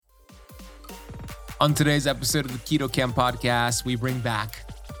On today's episode of the Keto Camp podcast, we bring back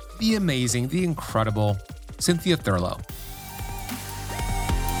the amazing, the incredible Cynthia Thurlow.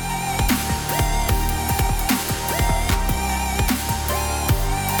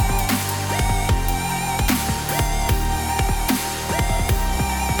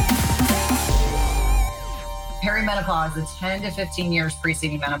 Perimenopause, the 10 to 15 years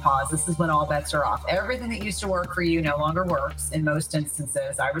preceding menopause, this is when all bets are off. Everything that used to work for you no longer works in most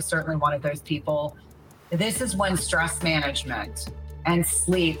instances. I was certainly one of those people. This is when stress management and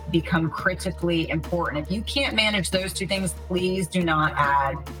sleep become critically important. If you can't manage those two things, please do not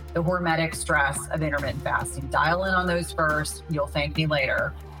add the hormetic stress of intermittent fasting. Dial in on those first. You'll thank me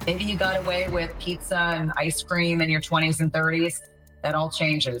later. Maybe you got away with pizza and ice cream in your 20s and 30s. That all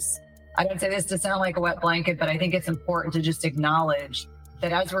changes. I don't say this to sound like a wet blanket, but I think it's important to just acknowledge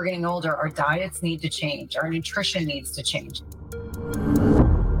that as we're getting older, our diets need to change. Our nutrition needs to change.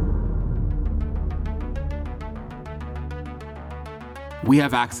 We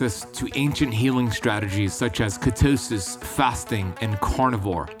have access to ancient healing strategies such as ketosis, fasting, and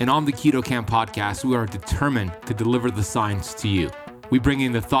carnivore. And on the Keto Camp podcast, we are determined to deliver the science to you. We bring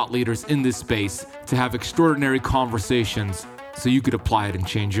in the thought leaders in this space to have extraordinary conversations so you could apply it and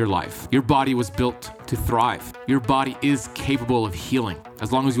change your life. Your body was built to thrive. Your body is capable of healing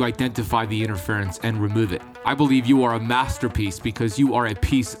as long as you identify the interference and remove it. I believe you are a masterpiece because you are a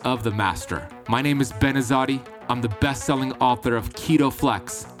piece of the master. My name is Ben Azadi. I'm the best-selling author of Keto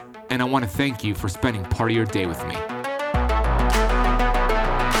Flex, and I want to thank you for spending part of your day with me.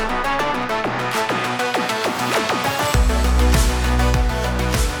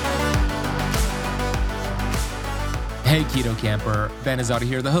 Hey, Keto Camper. Ben Azadi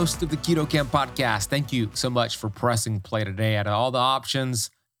here, the host of the Keto Camp podcast. Thank you so much for pressing play today. Out of all the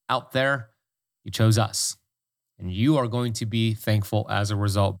options out there, you chose us. And you are going to be thankful as a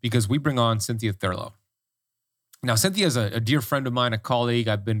result because we bring on Cynthia Thurlow. Now, Cynthia is a dear friend of mine, a colleague.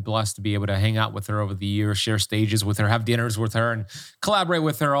 I've been blessed to be able to hang out with her over the years, share stages with her, have dinners with her, and collaborate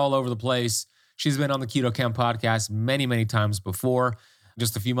with her all over the place. She's been on the Keto Camp podcast many, many times before.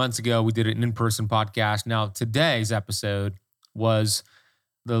 Just a few months ago, we did an in-person podcast. Now, today's episode was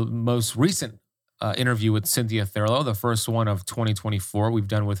the most recent interview with Cynthia Thurlow, the first one of 2024 we've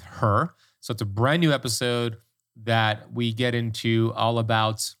done with her. So it's a brand new episode that we get into all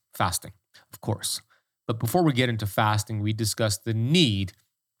about fasting, of course. But before we get into fasting, we discuss the need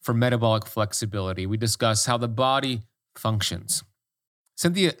for metabolic flexibility. We discuss how the body functions.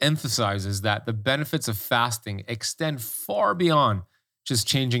 Cynthia emphasizes that the benefits of fasting extend far beyond just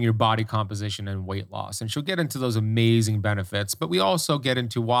changing your body composition and weight loss. And she'll get into those amazing benefits, but we also get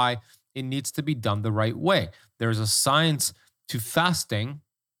into why it needs to be done the right way. There's a science to fasting,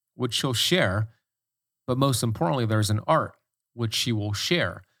 which she'll share, but most importantly, there's an art, which she will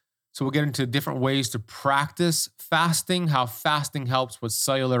share. So we'll get into different ways to practice fasting, how fasting helps with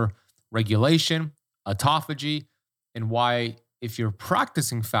cellular regulation, autophagy, and why if you're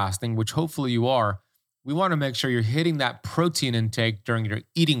practicing fasting, which hopefully you are, we want to make sure you're hitting that protein intake during your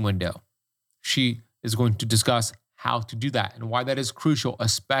eating window. She is going to discuss how to do that and why that is crucial,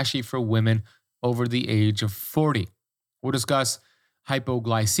 especially for women over the age of 40. We'll discuss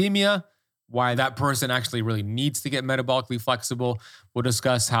hypoglycemia, why that person actually really needs to get metabolically flexible. We'll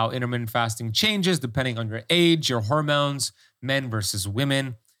discuss how intermittent fasting changes depending on your age, your hormones, men versus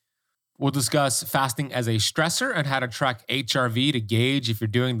women. We'll discuss fasting as a stressor and how to track HRV to gauge if you're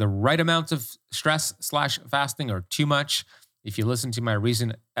doing the right amounts of stress/fasting or too much. If you listen to my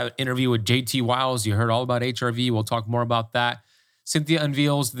recent interview with JT Wiles, you heard all about HRV. We'll talk more about that. Cynthia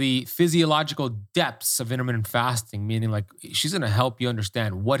unveils the physiological depths of intermittent fasting, meaning like she's going to help you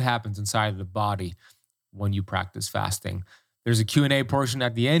understand what happens inside of the body when you practice fasting. There's a Q&A portion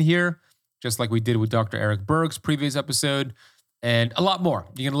at the end here, just like we did with Dr. Eric Berg's previous episode, and a lot more.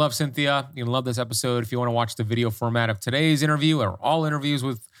 You're going to love Cynthia. You're going to love this episode. If you want to watch the video format of today's interview or all interviews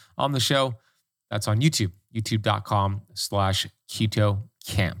on the show, that's on YouTube,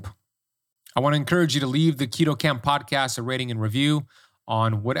 youtube.com/KetoCamp. I want to encourage you to leave the Keto Camp podcast a rating and review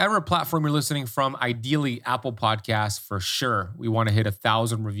on whatever platform you're listening from, ideally Apple Podcasts for sure. We want to hit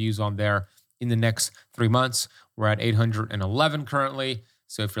 1,000 reviews on there in the next 3 months. We're at 811 currently.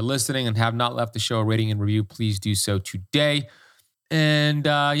 So if you're listening and have not left the show a rating and review, please do so today. And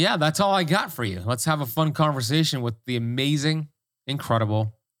that's all I got for you. Let's have a fun conversation with the amazing,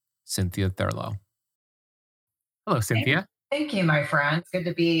 incredible Cynthia Thurlow. Hello, Cynthia. Thank you, my friend. It's good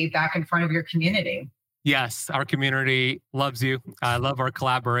to be back in front of your community. Yes, our community loves you. I love our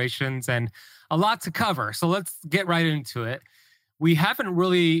collaborations and a lot to cover. So let's get right into it. We haven't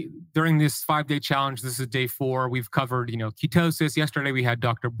really, during this 5-day challenge, this is day 4, we've covered, ketosis. Yesterday we had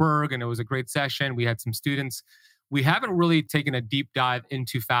Dr. Berg and it was a great session. We had some students. We haven't really taken a deep dive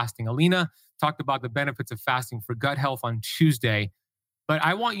into fasting. Alina talked about the benefits of fasting for gut health on Tuesday, but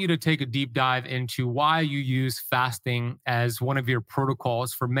I want you to take a deep dive into why you use fasting as one of your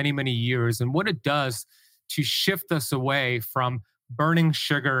protocols for many, many years and what it does to shift us away from burning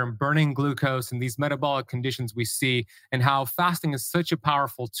sugar and burning glucose and these metabolic conditions we see, and how fasting is such a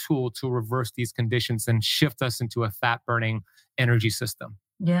powerful tool to reverse these conditions and shift us into a fat burning energy system.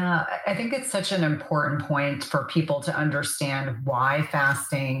 Yeah, I think it's such an important point for people to understand why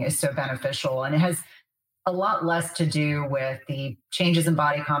fasting is so beneficial. And it has a lot less to do with the changes in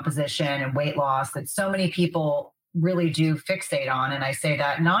body composition and weight loss that so many people really do fixate on. And I say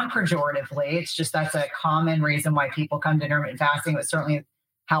that non-pejoratively. It's just that's a common reason why people come to intermittent fasting. It was certainly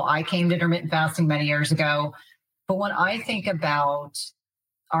how I came to intermittent fasting many years ago. But when I think about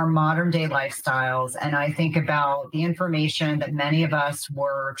our modern day lifestyles and I think about the information that many of us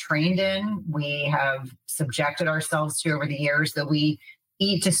were trained in, we have subjected ourselves to over the years, that we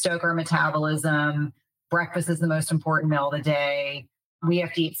eat to stoke our metabolism. Breakfast is the most important meal of the day. We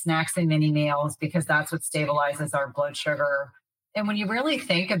have to eat snacks and mini meals because that's what stabilizes our blood sugar. And when you really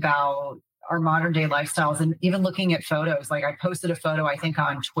think about our modern day lifestyles and even looking at photos, like I posted a photo, I think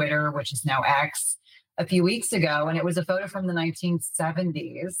on Twitter, which is now X, a few weeks ago, and it was a photo from the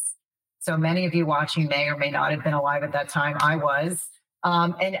 1970s. So many of you watching may or may not have been alive at that time. I was.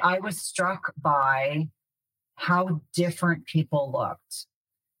 And I was struck by how different people looked.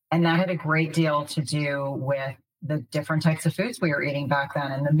 And that had a great deal to do with the different types of foods we were eating back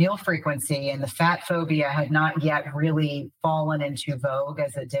then, and the meal frequency, and the fat phobia had not yet really fallen into vogue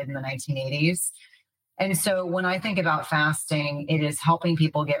as it did in the 1980s. And so when I think about fasting, it is helping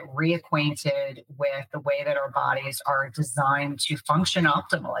people get reacquainted with the way that our bodies are designed to function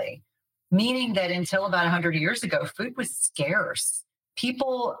optimally, meaning that until about 100 years ago, food was scarce.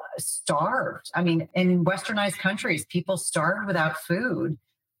 People starved. I mean, in westernized countries, people starved without food.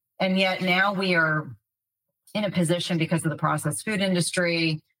 And yet now we are in a position, because of the processed food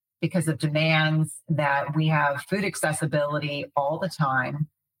industry, because of demands, that we have food accessibility all the time.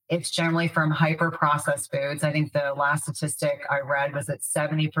 It's generally from hyper processed foods. I think the last statistic I read was that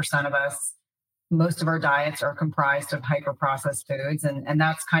 70% of us, most of our diets are comprised of hyper processed foods. And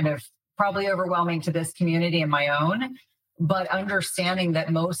that's kind of probably overwhelming to this community and my own. But understanding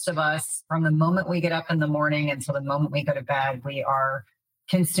that most of us, from the moment we get up in the morning until the moment we go to bed, we are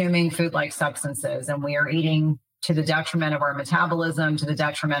consuming food-like substances, and we are eating to the detriment of our metabolism, to the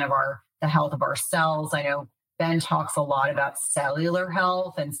detriment of the health of our cells. I know Ben talks a lot about cellular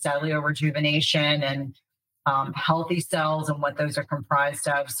health and cellular rejuvenation and healthy cells and what those are comprised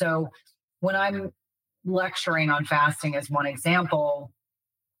of. So when I'm lecturing on fasting as one example,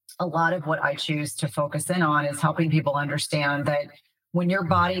 a lot of what I choose to focus in on is helping people understand that when your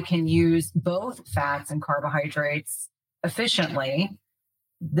body can use both fats and carbohydrates efficiently,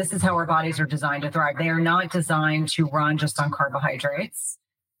 this is how our bodies are designed to thrive. They are not designed to run just on carbohydrates.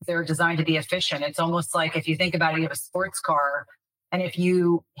 They're designed to be efficient. It's almost like, if you think about it, you have a sports car, and if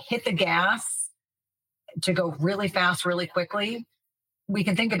you hit the gas to go really fast, really quickly, we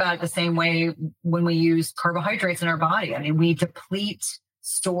can think about it the same way when we use carbohydrates in our body. I mean, we deplete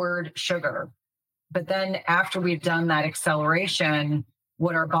stored sugar. But then after we've done that acceleration,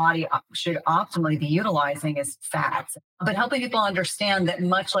 what our body should optimally be utilizing is fats. But helping people understand that,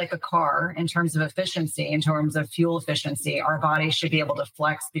 much like a car, in terms of efficiency, in terms of fuel efficiency, our body should be able to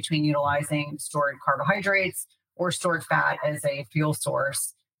flex between utilizing stored carbohydrates or stored fat as a fuel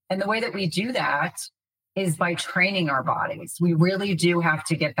source. And the way that we do that is by training our bodies. We really do have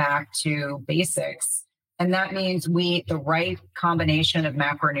to get back to basics. And that means we eat the right combination of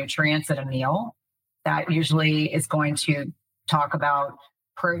macronutrients at a meal. That usually is going to talk about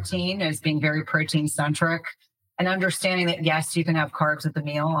protein as being very protein centric, and understanding that, yes, you can have carbs at the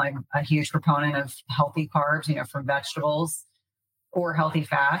meal. I'm a huge proponent of healthy carbs, from vegetables or healthy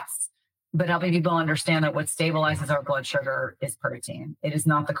fats, but helping people understand that what stabilizes our blood sugar is protein. It is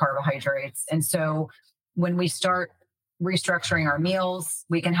not the carbohydrates. And so when we start restructuring our meals,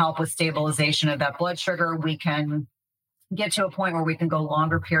 we can help with stabilization of that blood sugar. We can get to a point where we can go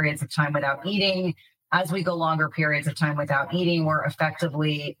longer periods of time without eating. As we go longer periods of time without eating, we're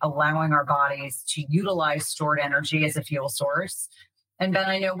effectively allowing our bodies to utilize stored energy as a fuel source. And Ben,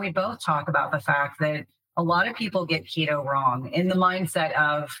 I know we both talk about the fact that a lot of people get keto wrong, in the mindset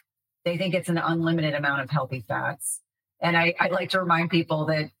of they think it's an unlimited amount of healthy fats. And I like to remind people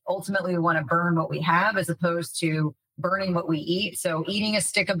that ultimately we want to burn what we have as opposed to burning what we eat. So eating a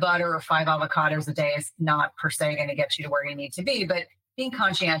stick of butter or 5 avocados a day is not per se going to get you to where you need to be, but being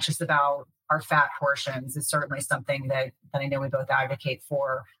conscientious about our fat portions is certainly something that I know we both advocate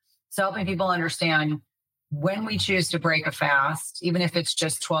for. So helping people understand when we choose to break a fast, even if it's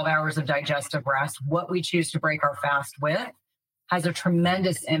just 12 hours of digestive rest, what we choose to break our fast with has a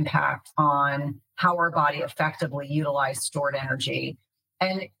tremendous impact on how our body effectively utilizes stored energy.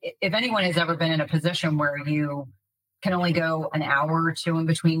 And if anyone has ever been in a position where you can only go an hour or two in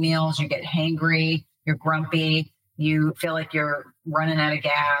between meals, you get hangry, you're grumpy, you feel like you're running out of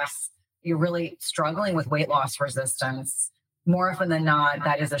gas, you're really struggling with weight loss resistance, more often than not,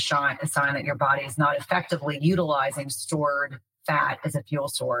 that is a sign that your body is not effectively utilizing stored fat as a fuel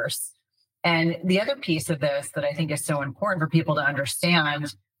source. And the other piece of this that I think is so important for people to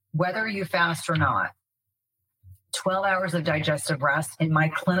understand, whether you fast or not, 12 hours of digestive rest, in my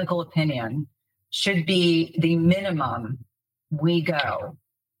clinical opinion, should be the minimum we go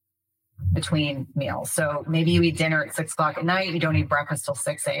between meals. So maybe you eat dinner at 6 o'clock at night. You don't eat breakfast till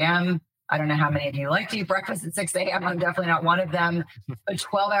 6 a.m. I don't know how many of you like to eat breakfast at 6 a.m. I'm definitely not one of them. But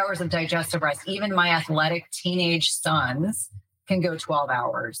 12 hours of digestive rest, even my athletic teenage sons can go 12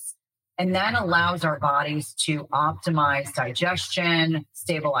 hours. And that allows our bodies to optimize digestion,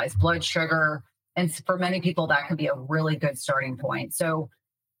 stabilize blood sugar. And for many people, that can be a really good starting point. So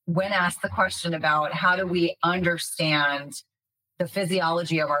when asked the question about how do we understand the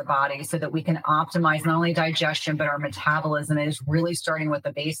physiology of our body so that we can optimize not only digestion, but our metabolism, it is really starting with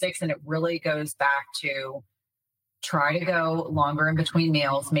the basics. And it really goes back to try to go longer in between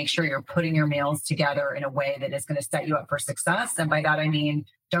meals. Make sure you're putting your meals together in a way that is going to set you up for success. And by that, I mean,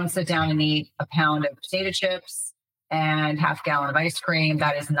 don't sit down and eat a pound of potato chips and half gallon of ice cream.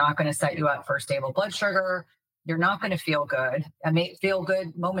 That is not going to set you up for stable blood sugar. You're not going to feel good. I may feel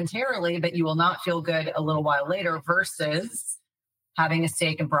good momentarily, but you will not feel good a little while later versus having a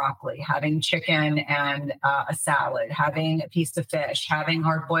steak and broccoli, having chicken and a salad, having a piece of fish, having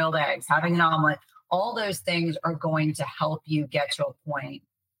hard-boiled eggs, having an omelet. All those things are going to help you get to a point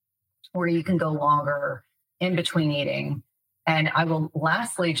where you can go longer in between eating. And I will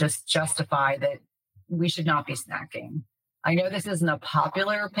lastly just justify that we should not be snacking. I know this isn't a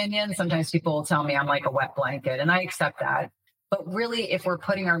popular opinion. Sometimes people will tell me I'm like a wet blanket, and I accept that. But really, if we're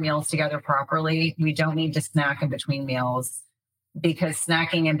putting our meals together properly, we don't need to snack in between meals, because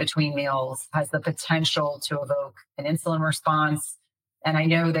snacking in between meals has the potential to evoke an insulin response. And I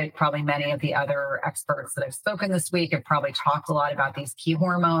know that probably many of the other experts that have spoken this week have probably talked a lot about these key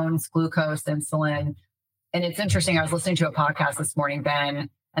hormones, glucose, insulin. And it's interesting. I was listening to a podcast this morning, Ben,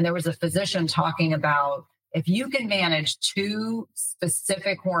 and there was a physician talking about if you can manage 2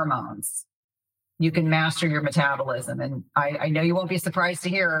 specific hormones, you can master your metabolism. And I know you won't be surprised to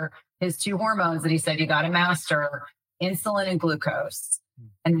hear his 2 hormones that he said you got to master: insulin and glucose.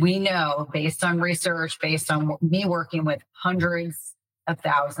 And we know, based on research, based on me working with hundreds of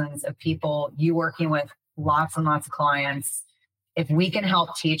thousands of people, you working with lots and lots of clients, if we can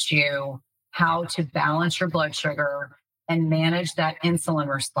help teach you how to balance your blood sugar and manage that insulin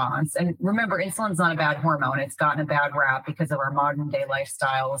response. And remember, insulin's not a bad hormone. It's gotten a bad rap because of our modern day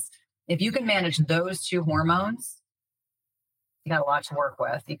lifestyles. If you can manage those 2 hormones, you got a lot to work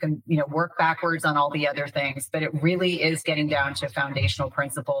with. You can, work backwards on all the other things, but it really is getting down to foundational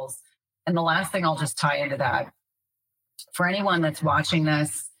principles. And the last thing I'll just tie into that, for anyone that's watching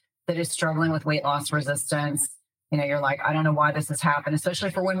this that is struggling with weight loss resistance, you're like, I don't know why this has happened,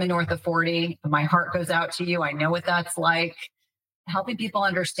 especially for women north of 40. My heart goes out to you. I know what that's like. Helping people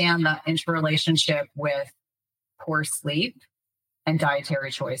understand the interrelationship with poor sleep and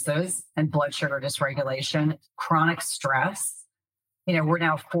dietary choices and blood sugar dysregulation, chronic stress. We're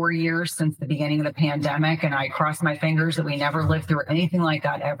now 4 years since the beginning of the pandemic, and I cross my fingers that we never live through anything like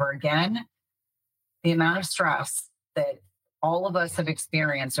that ever again. The amount of stress that all of us have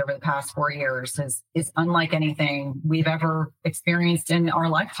experienced over the past 4 years is unlike anything we've ever experienced in our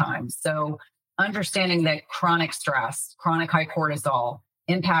lifetimes. So understanding that chronic stress, chronic high cortisol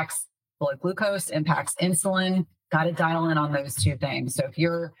impacts blood glucose, impacts insulin, got to dial in on those 2 things. So if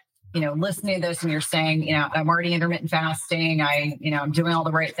you're, listening to this and you're saying, I'm already intermittent fasting, I'm doing all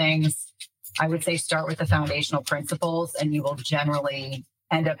the right things, I would say start with the foundational principles, and you will generally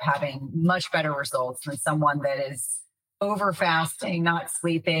end up having much better results than someone that is over fasting, not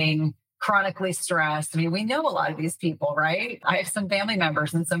sleeping, chronically stressed. I mean, we know a lot of these people, right? I have some family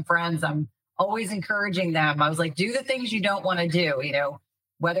members and some friends. I'm always encouraging them. I was like, do the things you don't want to do,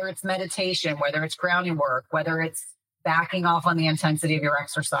 whether it's meditation, whether it's grounding work, whether it's backing off on the intensity of your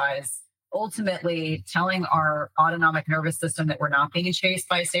exercise. ultimately telling our autonomic nervous system that we're not being chased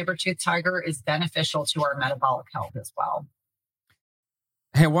by a saber-toothed tiger is beneficial to our metabolic health as well.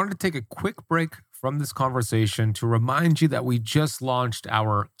 Hey, I wanted to take a quick break from this conversation to remind you that we just launched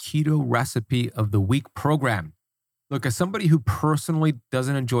our Keto Recipe of the Week program. Look, as somebody who personally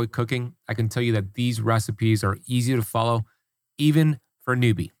doesn't enjoy cooking, I can tell you that these recipes are easy to follow, even for a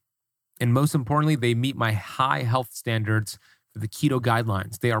newbie. And most importantly, they meet my high health standards for the keto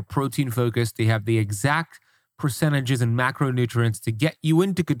guidelines. They are protein focused. They have the exact percentages and macronutrients to get you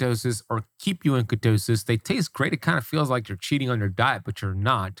into ketosis or keep you in ketosis. They taste great. It kind of feels like you're cheating on your diet, but you're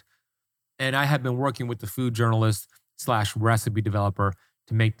not. And I have been working with the food journalist / recipe developer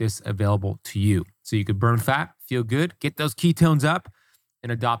to make this available to you. So you could burn fat, feel good, get those ketones up,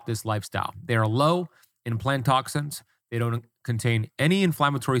 and adopt this lifestyle. They are low in plant toxins. They don't contain any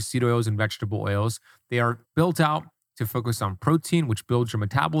inflammatory seed oils and vegetable oils. They are built out to focus on protein, which builds your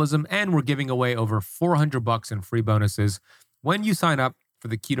metabolism. And we're giving away over $400 in free bonuses when you sign up for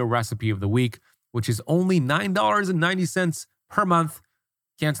the Keto Recipe of the Week, which is only $9.90 per month.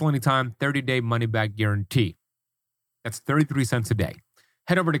 Cancel anytime, 30-day money-back guarantee. That's 33 cents a day.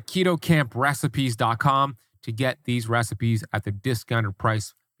 Head over to ketocampresrecipes.com to get these recipes at the discounted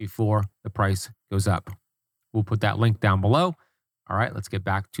price before the price goes up. We'll put that link down below. All right, let's get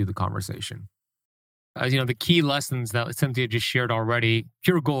back to the conversation. The key lessons that Cynthia just shared already,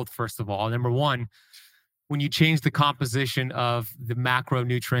 pure gold, first of all. Number one, when you change the composition of the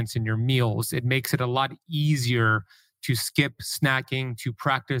macronutrients in your meals, it makes it a lot easier to skip snacking, to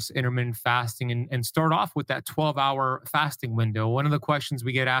practice intermittent fasting, and start off with that 12-hour fasting window. One of the questions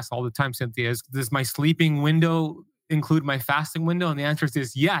we get asked all the time, Cynthia, is, does my sleeping window include my fasting window? And the answer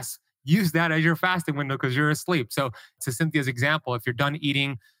is yes. Use that as your fasting window because you're asleep. So to Cynthia's example, if you're done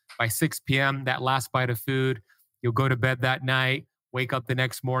eating by 6 p.m., that last bite of food, you'll go to bed that night, wake up the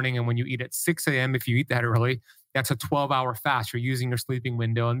next morning, and when you eat at 6 a.m., if you eat that early, that's a 12-hour fast. You're using your sleeping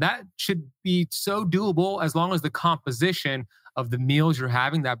window. And that should be so doable as long as the composition of the meals you're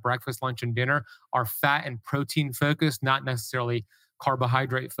having, that breakfast, lunch, and dinner, are fat and protein focused, not necessarily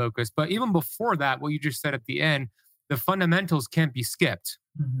carbohydrate focused. But even before that, what you just said at the end, the fundamentals can't be skipped.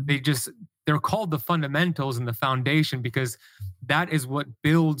 Mm-hmm. They're called the fundamentals and the foundation because that is what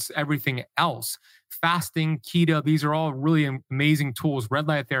builds everything else. Fasting, keto, these are all really amazing tools. Red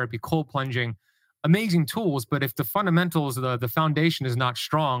light therapy, cold plunging, amazing tools. But if the fundamentals, the foundation is not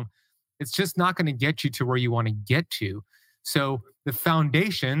strong, it's just not going to get you to where you want to get to. So the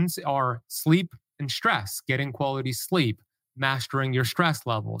foundations are sleep and stress, getting quality sleep, mastering your stress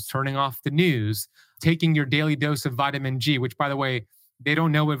levels, turning off the news, taking your daily dose of vitamin G, which, by the way, they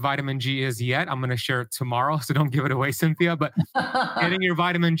don't know what vitamin G is yet. I'm going to share it tomorrow, so don't give it away, Cynthia. But getting your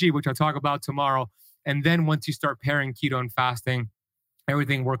vitamin G, which I'll talk about tomorrow. And then once you start pairing keto and fasting,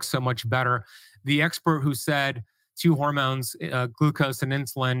 everything works so much better. The expert who said 2 hormones, glucose and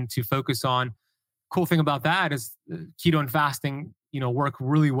insulin, to focus on, cool thing about that is keto and fasting, work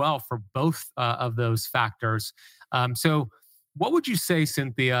really well for both of those factors. So what would you say,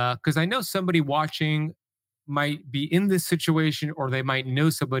 Cynthia? Because I know somebody watching might be in this situation, or they might know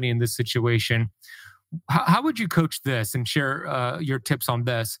somebody in this situation. How would you coach this and share your tips on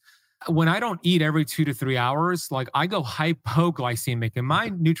this? When I don't eat every 2 to 3 hours, like I go hypoglycemic, and my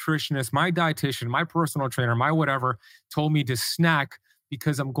nutritionist, my dietitian, my personal trainer, my whatever told me to snack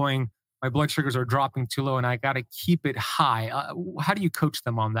because my blood sugars are dropping too low and I got to keep it high. How do you coach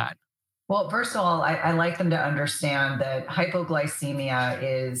them on that? Well, first of all, I like them to understand that hypoglycemia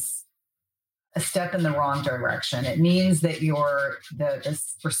is a step in the wrong direction. It means that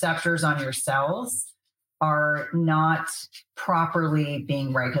the receptors on your cells are not properly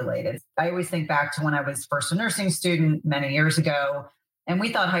being regulated. I always think back to when I was first a nursing student many years ago, and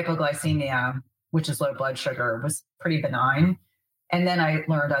we thought hypoglycemia, which is low blood sugar, was pretty benign. And then I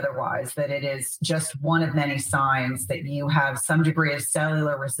learned otherwise, that it is just one of many signs that you have some degree of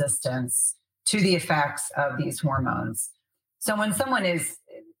cellular resistance to the effects of these hormones. So when someone is,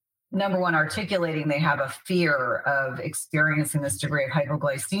 number one, articulating they have a fear of experiencing this degree of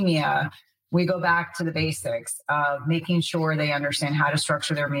hypoglycemia, we go back to the basics of making sure they understand how to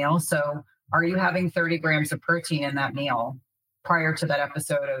structure their meal. So are you having 30 grams of protein in that meal prior to that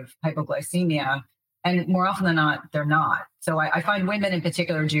episode of hypoglycemia? And more often than not, they're not. So I find women in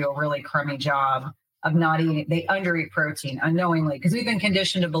particular do a really crummy job of not eating. They undereat protein unknowingly because we've been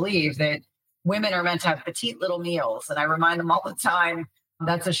conditioned to believe that women are meant to have petite little meals. And I remind them all the time,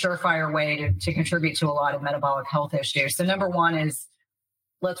 that's a surefire way to contribute to a lot of metabolic health issues. So number one is,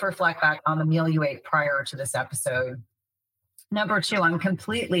 let's reflect back on the meal you ate prior to this episode. Number two, I'm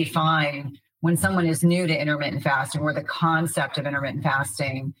completely fine when someone is new to intermittent fasting or the concept of intermittent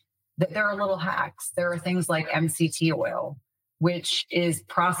fasting, There are little hacks. There are things like MCT oil, which is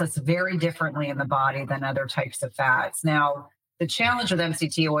processed very differently in the body than other types of fats. Now, the challenge with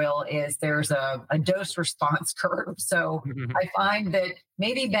MCT oil is there's a dose response curve. So I find that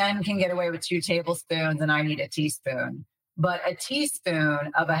maybe Ben can get away with 2 tablespoons and I need a teaspoon. But a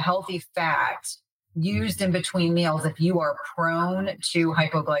teaspoon of a healthy fat used in between meals, if you are prone to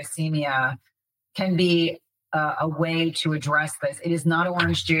hypoglycemia, can be a way to address this. It is not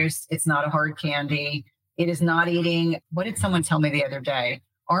orange juice. It's not a hard candy. It is not eating, what did someone tell me the other day?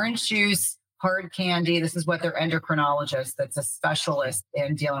 Orange juice, hard candy. This is what their endocrinologist, that's a specialist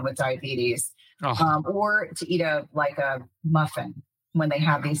in dealing with diabetes, or to eat a muffin when they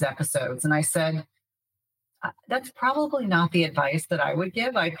have these episodes. And I said, that's probably not the advice that I would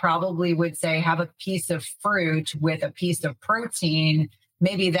give. I probably would say have a piece of fruit with a piece of protein.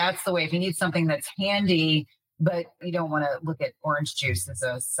 Maybe that's the way. If you need something that's handy, but you don't want to look at orange juice as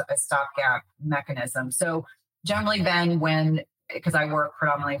a stopgap mechanism. So generally, Ben, because I work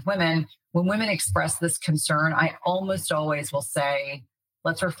predominantly with women, when women express this concern, I almost always will say,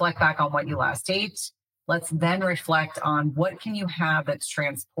 let's reflect back on what you last ate. Let's then reflect on what can you have that's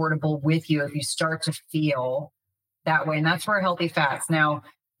transportable with you if you start to feel that way. And that's where healthy fats. Now,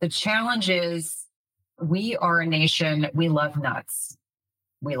 the challenge is we are a nation, we love nuts.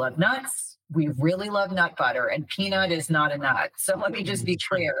 We love nuts. We really love nut butter, and peanut is not a nut. So let me just be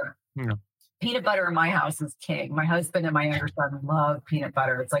clear. Yeah. Peanut butter in my house is king. My husband and my younger son love peanut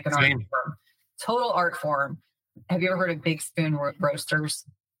butter. It's like an art form, total art form. Have you ever heard of Big Spoon Roasters?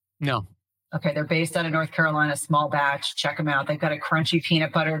 No. Okay, they're based out of North Carolina, small batch. Check them out. They've got a crunchy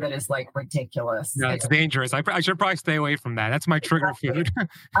peanut butter that is like ridiculous. No, it's dangerous. I should probably stay away from that. That's my trigger food.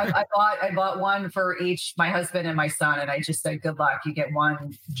 I bought one for each, my husband and my son, and I just said, good luck. You get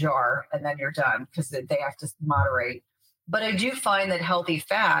one jar and then you're done, because they have to moderate. But I do find that healthy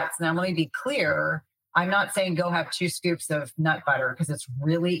fats, now let me be clear, I'm not saying go have 2 scoops of nut butter, because it's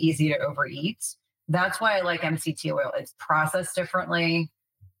really easy to overeat. That's why I like MCT oil. It's processed differently,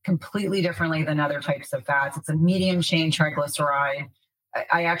 completely differently than other types of fats. It's a medium chain triglyceride.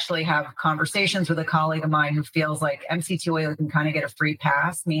 I actually have conversations with a colleague of mine who feels like MCT oil can kind of get a free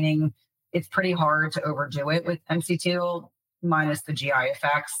pass, meaning it's pretty hard to overdo it with MCT oil minus the GI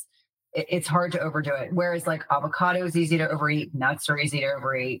effects. It's hard to overdo it. Whereas like avocado is easy to overeat, nuts are easy to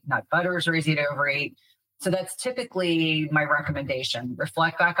overeat, nut butters are easy to overeat. So that's typically my recommendation.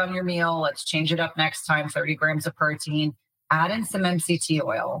 Reflect back on your meal. Let's change it up next time. 30 grams of protein. Add in some MCT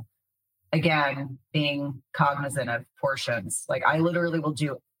oil. Again, being cognizant of portions. Like I literally will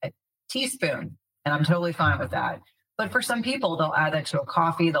do a teaspoon and I'm totally fine with that. But for some people, they'll add that to a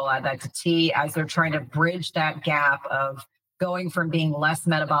coffee. They'll add that to tea as they're trying to bridge that gap of going from being less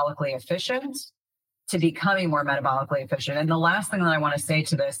metabolically efficient to becoming more metabolically efficient. And the last thing that I want to say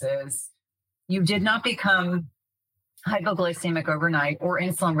to this is you did not become hypoglycemic overnight or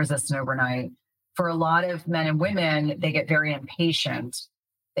insulin resistant overnight. For a lot of men and women, they get very impatient.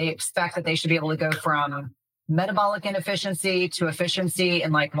 They expect that they should be able to go from metabolic inefficiency to efficiency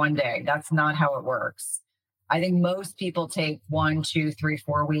in like one day. That's not how it works. I think most people take 1, 2, 3,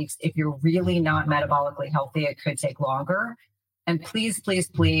 4 weeks. If you're really not metabolically healthy, it could take longer. And please, please,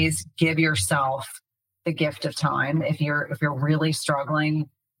 please give yourself the gift of time. If you're really struggling,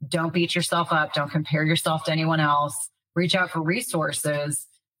 don't beat yourself up. Don't compare yourself to anyone else. Reach out for resources,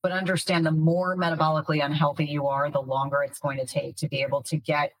 but understand the more metabolically unhealthy you are, the longer it's going to take to be able to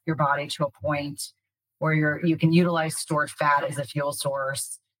get your body to a point where you can utilize stored fat as a fuel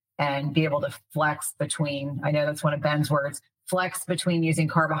source and be able to flex between, I know that's one of Ben's words, flex between using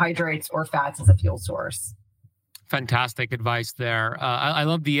carbohydrates or fats as a fuel source. Fantastic advice there. I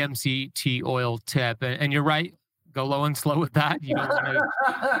love the MCT oil tip. And you're right. Go low and slow with that. You don't want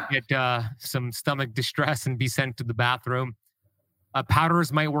to get some stomach distress and be sent to the bathroom.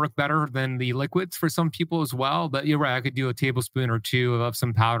 Powders might work better than the liquids for some people as well. But you're right. I could do a tablespoon or 2 of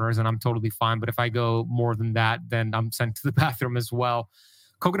some powders and I'm totally fine. But if I go more than that, then I'm sent to the bathroom as well.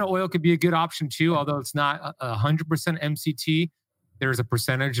 Coconut oil could be a good option too, although it's not 100% MCT. There's a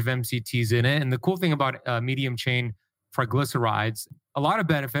percentage of MCTs in it. And the cool thing about medium chain triglycerides, a lot of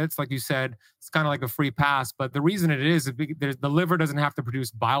benefits, like you said, it's kind of like a free pass. But the reason it is the liver doesn't have to produce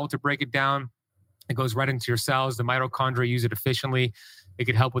bile to break it down. It goes right into your cells. The mitochondria use it efficiently. It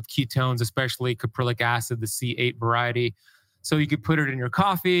could help with ketones, especially caprylic acid, the C8 variety. So you could put it in your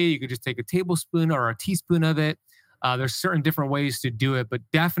coffee. You could just take a tablespoon or a teaspoon of it. There's certain different ways to do it, but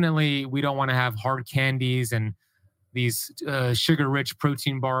definitely we don't want to have hard candies and these sugar-rich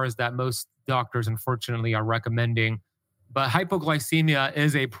protein bars that most doctors, unfortunately, are recommending. But hypoglycemia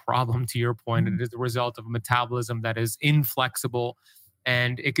is a problem, to your point. It is a result of a metabolism that is inflexible.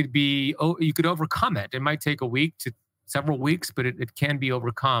 And it could be, oh, you could overcome it. It might take a week to several weeks, but it can be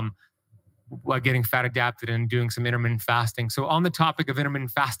overcome by getting fat adapted and doing some intermittent fasting. So, on the topic of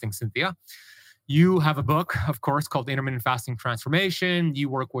intermittent fasting, Cynthia, you have a book, of course, called Intermittent Fasting Transformation. You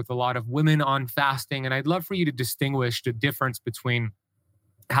work with a lot of women on fasting. And I'd love for you to distinguish the difference between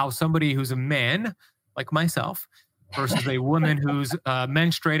how somebody who's a man, like myself, versus a woman who's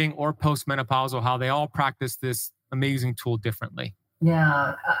menstruating or postmenopausal, how they all practice this amazing tool differently.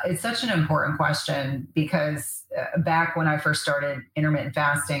 Yeah, it's such an important question because back when I first started intermittent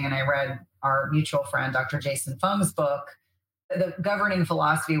fasting and I read our mutual friend, Dr. Jason Fung's book, the governing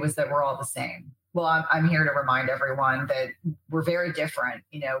philosophy was that we're all the same. Well, I'm here to remind everyone that we're very different,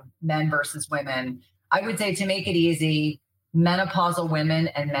 men versus women. I would say, to make it easy, menopausal women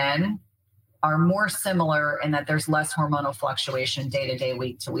and men are more similar in that there's less hormonal fluctuation day to day,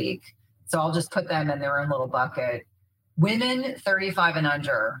 week to week. So I'll just put them in their own little bucket. Women 35 and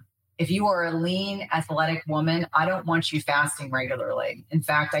under, if you are a lean, athletic woman, I don't want you fasting regularly. In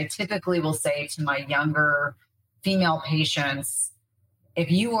fact, I typically will say to my younger female patients, if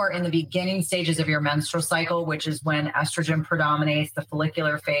you are in the beginning stages of your menstrual cycle, which is when estrogen predominates, the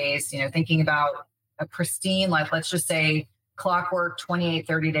follicular phase, thinking about a pristine, like let's just say clockwork 28,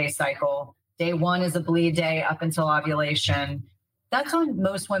 30-day cycle. Day one is a bleed day up until ovulation. That's when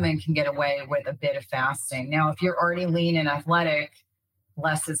most women can get away with a bit of fasting. Now, if you're already lean and athletic,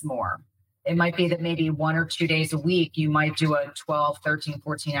 less is more. It might be that maybe 1 or 2 days a week, you might do a 12, 13,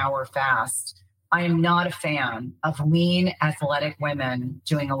 14-hour fast. I am not a fan of lean, athletic women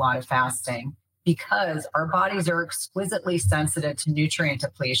doing a lot of fasting because our bodies are exquisitely sensitive to nutrient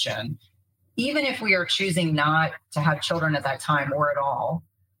depletion. Even if we are choosing not to have children at that time or at all,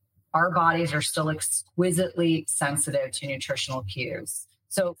 our bodies are still exquisitely sensitive to nutritional cues.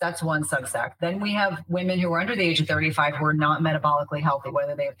 So that's one subsect. Then we have women who are under the age of 35 who are not metabolically healthy,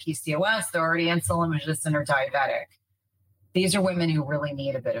 whether they have PCOS, they're already insulin resistant or diabetic. These are women who really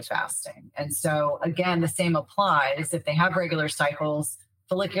need a bit of fasting. And so again, the same applies if they have regular cycles,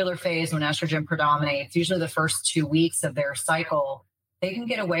 follicular phase when estrogen predominates, usually the first 2 weeks of their cycle, they can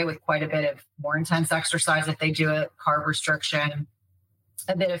get away with quite a bit of more intense exercise if they do a carb restriction,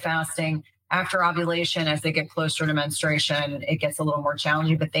 a bit of fasting. After ovulation, as they get closer to menstruation, it gets a little more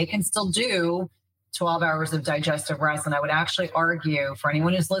challenging, but they can still do 12 hours of digestive rest. And I would actually argue for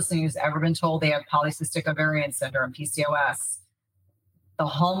anyone who's listening, who's ever been told they have polycystic ovarian syndrome, PCOS, the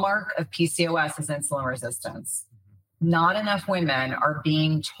hallmark of PCOS is insulin resistance. Not enough women are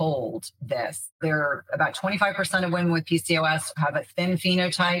being told this. There are about 25% of women with PCOS have a thin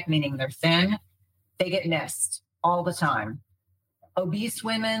phenotype, meaning they're thin. They get missed all the time. Obese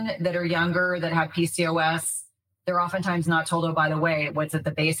women that are younger that have PCOS, they're oftentimes not told, oh, by the way, what's at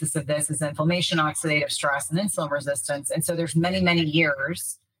the basis of this is inflammation, oxidative stress, and insulin resistance. And so there's many, many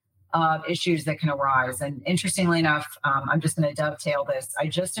years of issues that can arise. And interestingly enough, I'm just going to dovetail this. I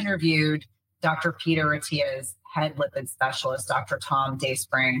just interviewed Dr. Peter Attia's head lipid specialist, Dr. Tom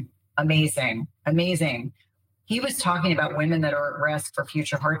Dayspring. Amazing, amazing. He was talking about women that are at risk for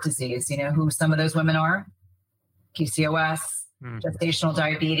future heart disease. You know who some of those women are? PCOS, gestational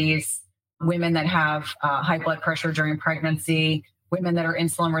diabetes, women that have high blood pressure during pregnancy, women that are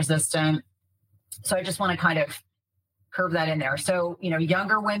insulin resistant. So I just want to kind of curve that in there. So,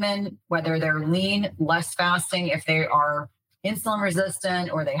 younger women, whether they're lean, less fasting, if they are insulin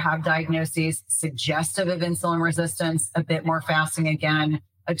resistant or they have diagnoses suggestive of insulin resistance, a bit more fasting, again,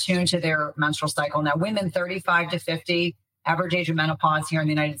 attuned to their menstrual cycle. Now, women 35 to 50, average age of menopause here in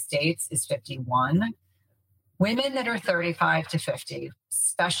the United States is 51. Women that are 35 to 50,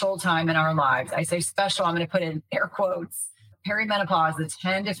 special time in our lives. I say special, I'm going to put in air quotes. Perimenopause, the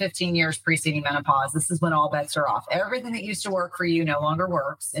 10 to 15 years preceding menopause, this is when all bets are off. Everything that used to work for you no longer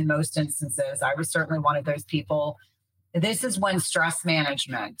works in most instances. I was certainly one of those people. This is when stress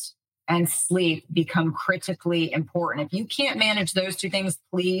management and sleep become critically important. If you can't manage those two things,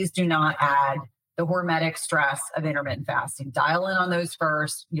 please do not add the hormetic stress of intermittent fasting. Dial in on those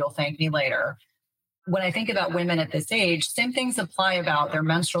first. You'll thank me later. When I think about women at this age, same things apply about their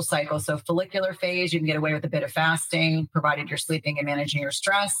menstrual cycle. So follicular phase, you can get away with a bit of fasting, provided you're sleeping and managing your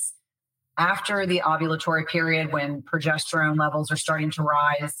stress. After the ovulatory period, when progesterone levels are starting to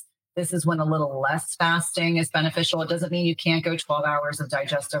rise, this is when a little less fasting is beneficial. It doesn't mean you can't go 12 hours of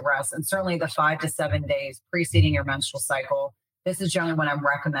digestive rest. And certainly the 5 to 7 days preceding your menstrual cycle, this is generally when I'm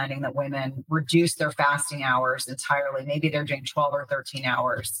recommending that women reduce their fasting hours entirely. Maybe they're doing 12 or 13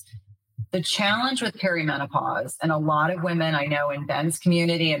 hours. The challenge with perimenopause, and a lot of women I know in Ben's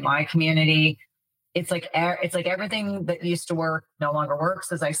community and my community, it's like everything that used to work no longer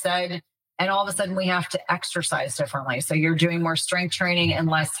works. As I said, And all of a sudden we have to exercise differently. So you're doing more strength training and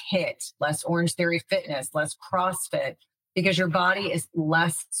less HIIT, less Orange Theory fitness, less CrossFit, because your body is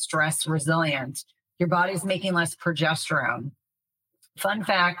less stress resilient. Your body's making less progesterone. Fun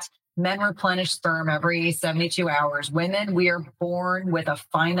fact, men replenish sperm every 72 hours. Women, we are born with a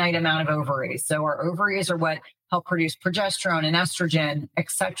finite amount of ovaries. So our ovaries are what help produce progesterone and estrogen,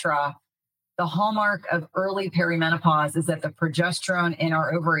 etc. The hallmark of early perimenopause is that the progesterone in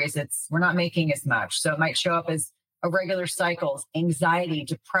our ovaries, we're not making as much. So it might show up as irregular cycles, anxiety,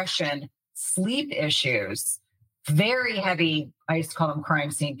 depression, sleep issues, very heavy, I used to call them crime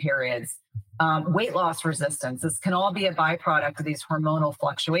scene periods, weight loss resistance. This can all be a byproduct of these hormonal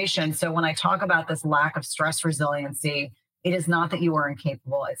fluctuations. So when I talk about this lack of stress resiliency, it is not that you are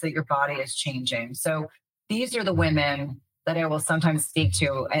incapable, it's that your body is changing. So these are the women that I will sometimes speak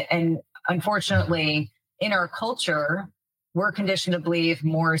to. And unfortunately, in our culture, we're conditioned to believe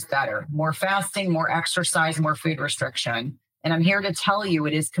more is better, more fasting, more exercise, more food restriction. And I'm here to tell you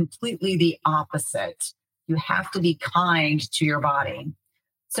it is completely the opposite. You have to be kind to your body.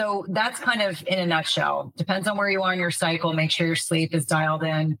 So that's kind of in a nutshell. Depends on where you are in your cycle. Make sure your sleep is dialed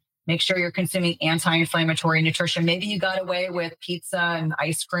in. Make sure you're consuming anti-inflammatory nutrition. Maybe you got away with pizza and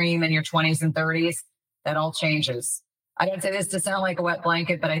ice cream in your 20s and 30s. That all changes. I don't say this to sound like a wet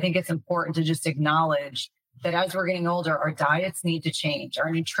blanket, but I think it's important to just acknowledge that as we're getting older, our diets need to change.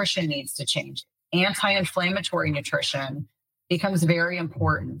 Our nutrition needs to change. Anti-inflammatory nutrition becomes very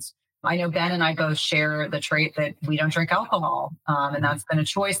important. I know Ben and I both share the trait that we don't drink alcohol. And that's been a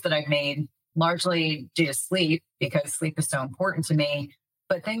choice that I've made largely due to sleep, because sleep is so important to me.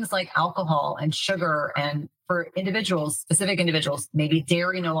 But things like alcohol and sugar, and for individuals, specific individuals, maybe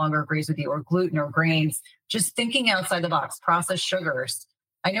dairy no longer agrees with you, or gluten or grains, just thinking outside the box, processed sugars.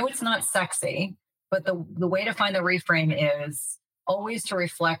 I know it's not sexy, but the way to find the reframe is always to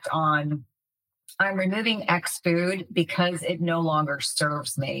reflect on, I'm removing X food because it no longer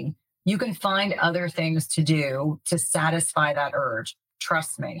serves me. You can find other things to do to satisfy that urge.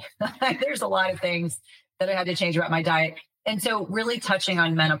 Trust me. There's a lot of things that I had to change about my diet. And so really touching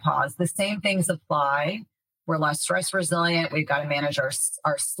on menopause, the same things apply. We're less stress resilient. We've got to manage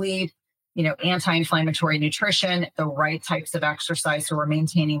our sleep, anti-inflammatory nutrition, the right types of exercise, so we're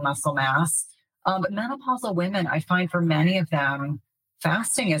maintaining muscle mass. But menopausal women, I find for many of them,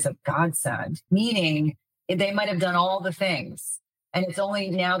 fasting is a godsend, meaning they might have done all the things. And it's only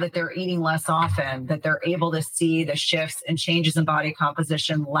now that they're eating less often that they're able to see the shifts and changes in body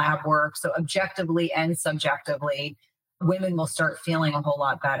composition, lab work. So objectively and subjectively, women will start feeling a whole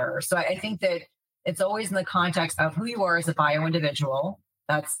lot better. So I think that it's always in the context of who you are as a bio individual.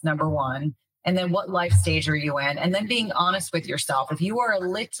 That's number one. And then what life stage are you in? And then being honest with yourself. If you are a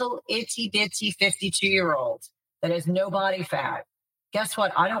little itty bitty 52-year-old that has no body fat, guess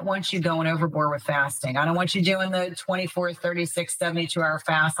what? I don't want you going overboard with fasting. I don't want you doing the 24, 36, 72-hour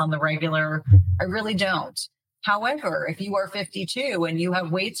fast on the regular. I really don't. However, if you are 52 and you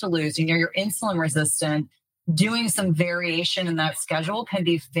have weight to lose, you're insulin resistant, doing some variation in that schedule can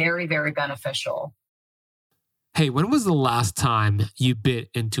be very, very beneficial. Hey, when was the last time you bit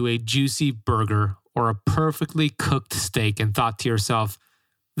into a juicy burger or a perfectly cooked steak and thought to yourself,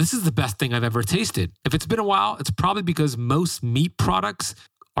 this is the best thing I've ever tasted? If it's been a while, it's probably because most meat products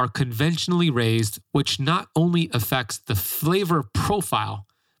are conventionally raised, which not only affects the flavor profile,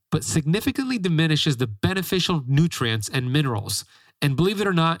 but significantly diminishes the beneficial nutrients and minerals. And believe it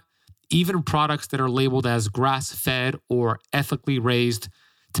or not, even products that are labeled as grass-fed or ethically raised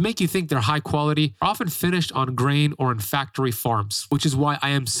to make you think they're high quality are often finished on grain or in factory farms, which is why I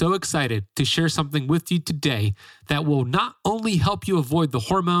am so excited to share something with you today that will not only help you avoid the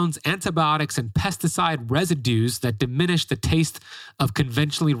hormones, antibiotics, and pesticide residues that diminish the taste of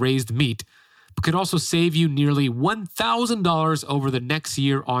conventionally raised meat, but could also save you nearly $1,000 over the next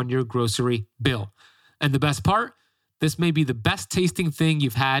year on your grocery bill. And the best part? This may be the best tasting thing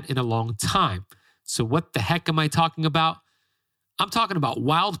you've had in a long time. So what the heck am I talking about? I'm talking about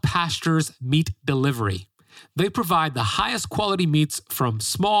Wild Pastures Meat Delivery. They provide the highest quality meats from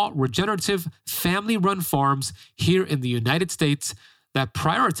small, regenerative, family-run farms here in the United States that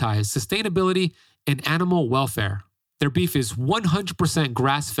prioritize sustainability and animal welfare. Their beef is 100%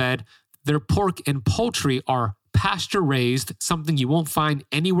 grass-fed. Their pork and poultry are pasture-raised, something you won't find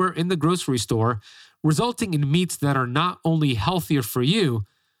anywhere in the grocery store, resulting in meats that are not only healthier for you,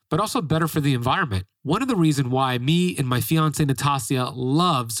 but also better for the environment. One of the reasons why me and my fiance Natasha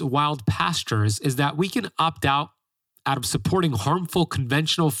loves Wild Pastures is that we can opt out of supporting harmful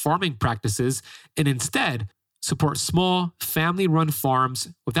conventional farming practices and instead support small, family-run farms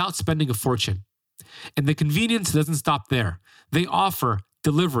without spending a fortune. And the convenience doesn't stop there. They offer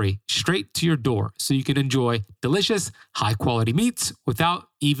delivery straight to your door so you can enjoy delicious, high-quality meats without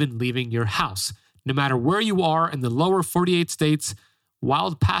even leaving your house. No matter where you are in the lower 48 states,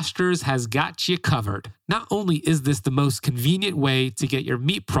 Wild Pastures has got you covered. Not only is this the most convenient way to get your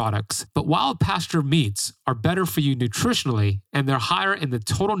meat products, but Wild Pasture meats are better for you nutritionally, and they're higher in the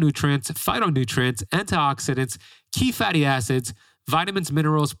total nutrients, phytonutrients, antioxidants, key fatty acids, vitamins,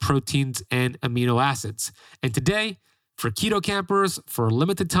 minerals, proteins, and amino acids. And today, for keto campers, for a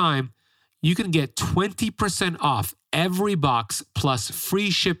limited time, you can get 20% off every box plus free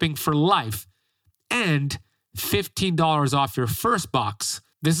shipping for life and $15 off your first box.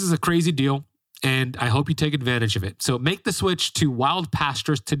 This is a crazy deal, and I hope you take advantage of it. So make the switch to Wild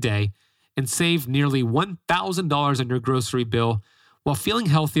Pastures today and save nearly $1,000 on your grocery bill while feeling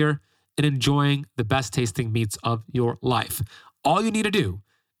healthier and enjoying the best tasting meats of your life. All you need to do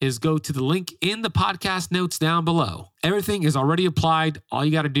is go to the link in the podcast notes down below. Everything is already applied. All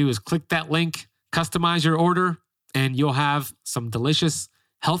you got to do is click that link, customize your order, and you'll have some delicious,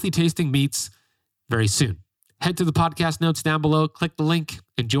 healthy tasting meats very soon. Head to the podcast notes down below, click the link,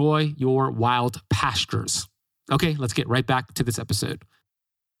 enjoy your Wild Pastures. Okay, let's get right back to this episode.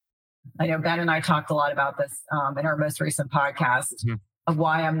 I know Ben and I talked a lot about this in our most recent podcast. Of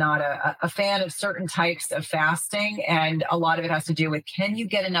why I'm not a fan of certain types of fasting. And a lot of it has to do with, can you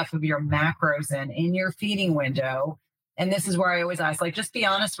get enough of your macros in your feeding window? And this is where I always ask, just be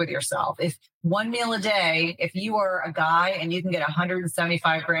honest with yourself. If one meal a day, if you are a guy and you can get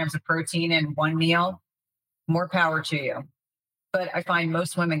 175 grams of protein in one meal, more power to you. But I find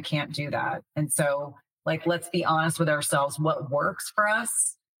most women can't do that. And so let's be honest with ourselves. What works for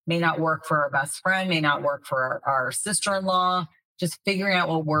us may not work for our best friend, may not work for our sister-in-law. Just figuring out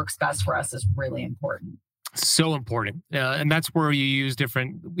what works best for us is really important. So important. And that's where you use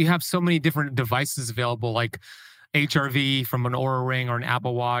we have so many different devices available, like HRV from an Oura Ring or an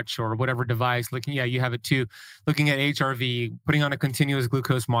Apple Watch or whatever device. You have it too. Looking at HRV, putting on a continuous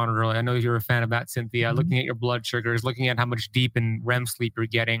glucose monitor. I know you're a fan of that, Cynthia. Mm-hmm. Looking at your blood sugars, looking at how much deep and REM sleep you're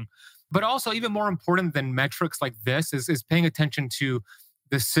getting. But also even more important than metrics like this is paying attention to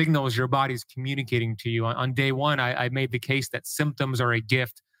the signals your body's communicating to you. On day one, I made the case that symptoms are a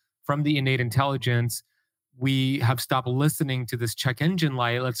gift from the innate intelligence. We have stopped listening to this check engine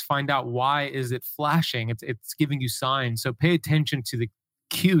light. Let's find out, why is it flashing? It's giving you signs. So pay attention to the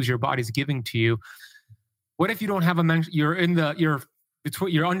cues your body's giving to you. What if you don't have you're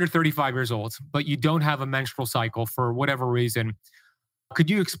under 35 years old, but you don't have a menstrual cycle for whatever reason? Could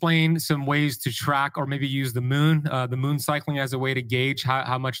you explain some ways to track or maybe use the moon cycling as a way to gauge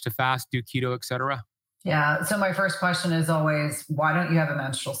how much to fast, do keto, et cetera? Yeah. So my first question is always, why don't you have a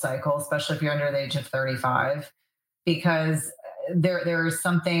menstrual cycle, especially if you're under the age of 35? Because there is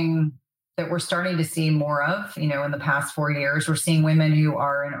something that we're starting to see more of, in the past 4 years. We're seeing women who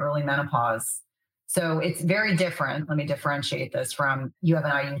are in early menopause. So it's very different. Let me differentiate this from, you have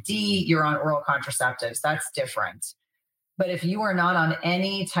an IUD, you're on oral contraceptives. That's different. But if you are not on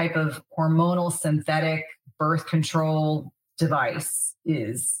any type of hormonal synthetic birth control device,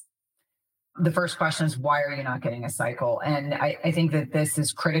 the first question is, why are you not getting a cycle? And I think that this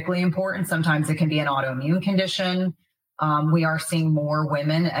is critically important. Sometimes it can be an autoimmune condition. We are seeing more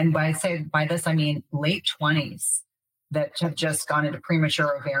women, and by this, I mean late 20s, that have just gone into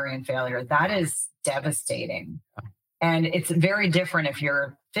premature ovarian failure. That is devastating. And it's very different if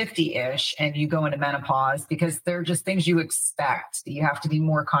you're 50-ish and you go into menopause, because they're just things you expect that you have to be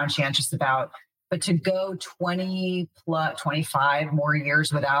more conscientious about. But to go 20 plus 25 more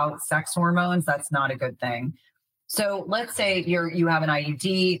years without sex hormones, that's not a good thing. So let's say you have an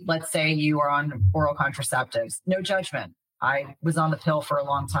IUD. Let's say you are on oral contraceptives. No judgment. I was on the pill for a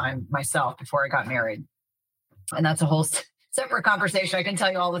long time myself before I got married. And that's a whole separate conversation. I can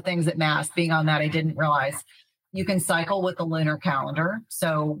tell you all the things that masked being on that I didn't realize. You can cycle with the lunar calendar.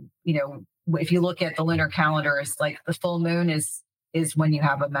 So, if you look at the lunar calendar, it's like the full moon is when you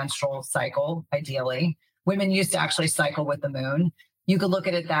have a menstrual cycle, ideally. Women used to actually cycle with the moon. You could look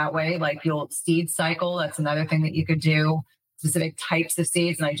at it that way, like you'll seed cycle. That's another thing that you could do. Specific types of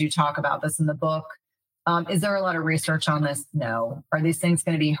seeds, and I do talk about this in the book. Is there a lot of research on this? No. Are these things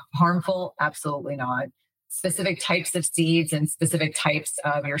going to be harmful? Absolutely not. Specific types of seeds and specific types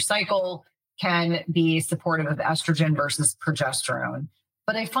of your cycle can be supportive of estrogen versus progesterone.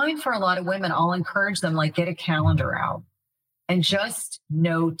 But I find for a lot of women, I'll encourage them, get a calendar out and just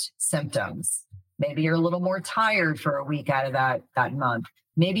note symptoms. Maybe you're a little more tired for a week out of that month.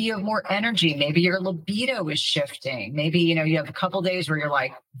 Maybe you have more energy. Maybe your libido is shifting. Maybe, you have a couple days where you're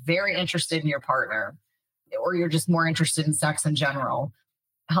very interested in your partner, or you're just more interested in sex in general.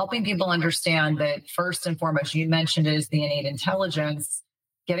 Helping people understand that first and foremost, you mentioned, is the innate intelligence.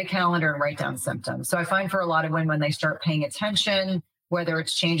 get a calendar and write down symptoms. So I find for a lot of women, when they start paying attention, whether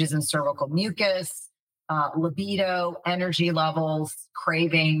it's changes in cervical mucus, libido, energy levels,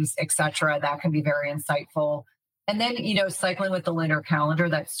 cravings, etc., that can be very insightful. And then, cycling with the lunar calendar,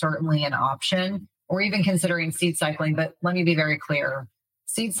 that's certainly an option, or even considering seed cycling. But let me be very clear.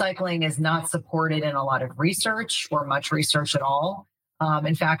 Seed cycling is not supported in a lot of research or much research at all.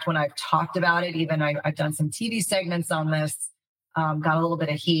 In fact, when I've talked about it, even I've done some TV segments on this, got a little bit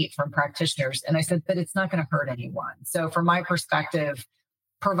of heat from practitioners. And I said, but it's not going to hurt anyone. So from my perspective,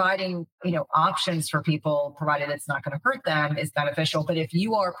 providing, options for people, provided it's not going to hurt them, is beneficial. But if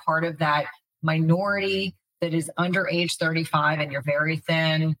you are part of that minority that is under age 35 and you're very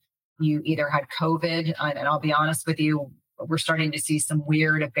thin, you either had COVID, and I'll be honest with you, we're starting to see some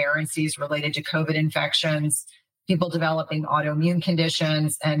weird aberrancies related to COVID infections, people developing autoimmune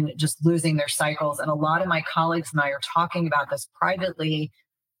conditions and just losing their cycles. And a lot of my colleagues and I are talking about this privately,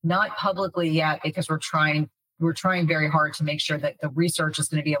 not publicly yet, because we're trying very hard to make sure that the research is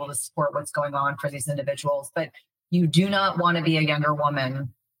going to be able to support what's going on for these individuals. But you do not want to be a younger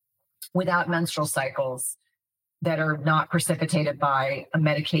woman without menstrual cycles that are not precipitated by a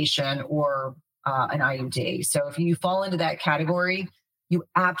medication or an IUD. So if you fall into that category, you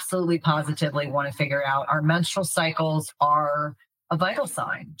absolutely positively want to figure out, our menstrual cycles are a vital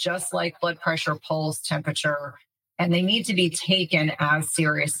sign, just like blood pressure, pulse, temperature, and they need to be taken as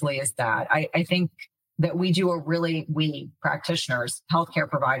seriously as that. I think that we practitioners, healthcare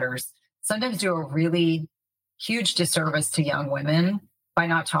providers, sometimes do a really huge disservice to young women by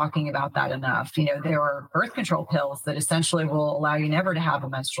not talking about that enough. There are birth control pills that essentially will allow you never to have a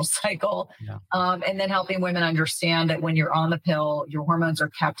menstrual cycle. Yeah. And then helping women understand that when you're on the pill, your hormones are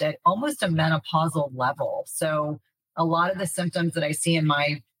kept at almost a menopausal level. So a lot of the symptoms that I see in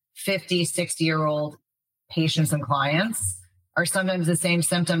my 50, 60-year-old patients and clients are sometimes the same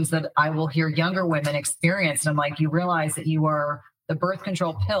symptoms that I will hear younger women experience. And I'm like, you realize that you are the birth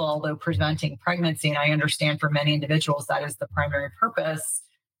control pill, although preventing pregnancy, and I understand for many individuals that is the primary purpose,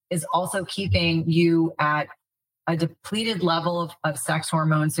 is also keeping you at a depleted level of sex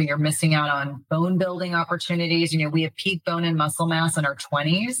hormones. So you're missing out on bone building opportunities. We have peak bone and muscle mass in our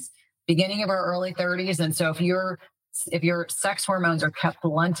 20s, beginning of our early 30s. And so if your sex hormones are kept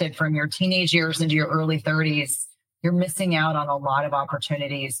blunted from your teenage years into your early 30s, you're missing out on a lot of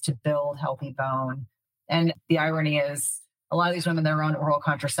opportunities to build healthy bone. And the irony is, a lot of these women that are on oral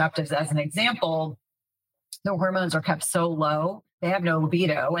contraceptives, as an example, their hormones are kept so low, they have no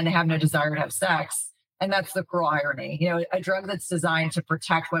libido and they have no desire to have sex. And that's the cruel irony. A drug that's designed to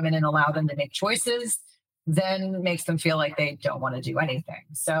protect women and allow them to make choices then makes them feel like they don't want to do anything.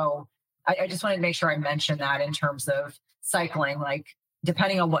 So I just wanted to make sure I mentioned that in terms of cycling, like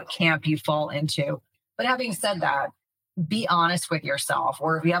depending on what camp you fall into. But having said that, be honest with yourself.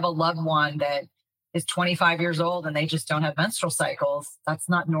 Or if you have a loved one that is 25 years old and they just don't have menstrual cycles, that's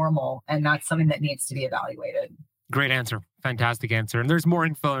not normal. And that's something that needs to be evaluated. Great answer. Fantastic answer. And there's more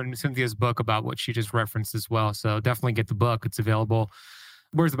info in Cynthia's book about what she just referenced as well. So definitely get the book. It's available.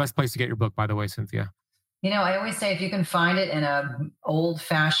 Where's the best place to get your book, by the way, Cynthia? I always say if you can find it in a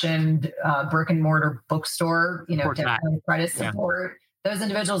old-fashioned brick and mortar bookstore, definitely try to support those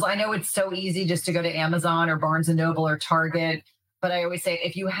individuals. I know it's so easy just to go to Amazon or Barnes & Noble or Target. But I always say,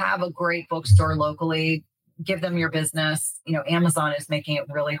 if you have a great bookstore locally, give them your business. Amazon is making it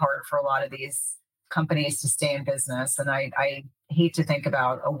really hard for a lot of these companies to stay in business. And I hate to think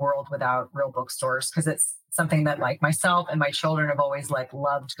about a world without real bookstores, because it's something that like myself and my children have always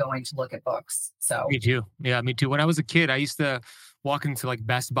loved going to look at books. So me too. Yeah, me too. When I was a kid, I used to walk into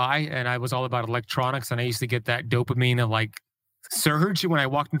Best Buy and I was all about electronics. And I used to get that dopamine of surge when I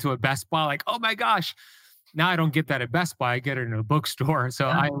walked into a Best Buy, oh my gosh. Now I don't get that at Best Buy. I get it in a bookstore. So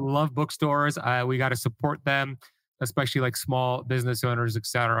I love bookstores. We got to support them, especially small business owners,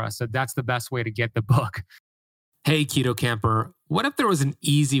 etc. So that's the best way to get the book. Hey, Keto Camper, what if there was an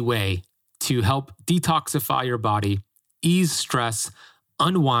easy way to help detoxify your body, ease stress,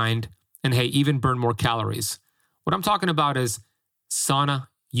 unwind, and even burn more calories? What I'm talking about is sauna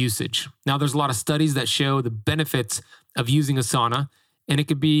usage. Now, there's a lot of studies that show the benefits of using a sauna. And it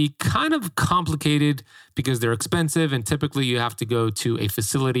could be kind of complicated because they're expensive and typically you have to go to a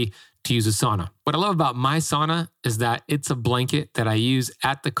facility to use a sauna. What I love about my sauna is that it's a blanket that I use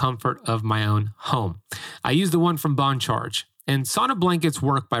at the comfort of my own home. I use the one from Bon Charge. And sauna blankets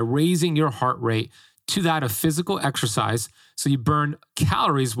work by raising your heart rate to that of physical exercise, so you burn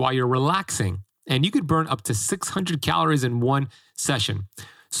calories while you're relaxing. And you could burn up to 600 calories in one session.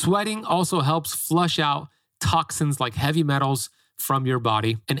 Sweating also helps flush out toxins like heavy metals, from your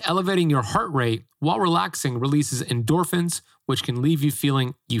body, and elevating your heart rate while relaxing releases endorphins, which can leave you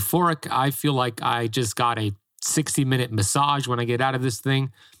feeling euphoric. I feel like I just got a 60-minute massage when I get out of this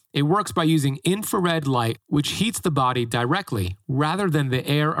thing. It works by using infrared light, which heats the body directly rather than the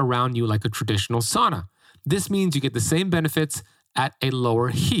air around you like a traditional sauna. This means you get the same benefits at a lower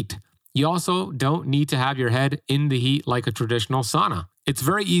heat. You also don't need to have your head in the heat like a traditional sauna. It's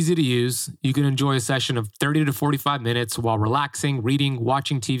very easy to use. You can enjoy a session of 30 to 45 minutes while relaxing, reading,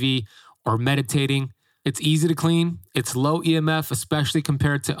 watching TV, or meditating. It's easy to clean. It's low EMF, especially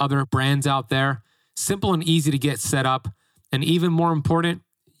compared to other brands out there. Simple and easy to get set up. And even more important,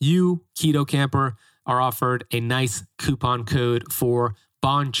 you, Keto Camper, are offered a nice coupon code for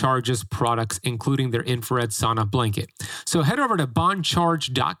Bond Charge's products, including their infrared sauna blanket. So head over to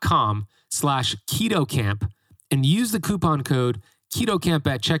bondcharge.com/KetoCamp and use the coupon code KetoCamp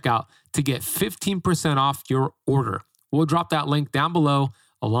at checkout to get 15% off your order. We'll drop that link down below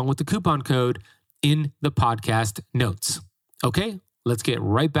along with the coupon code in the podcast notes. Okay, let's get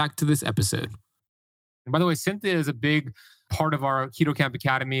right back to this episode. And by the way, Cynthia is a big part of our Keto Camp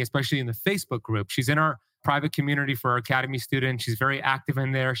Academy, especially in the Facebook group. She's in our private community for our Academy students. She's very active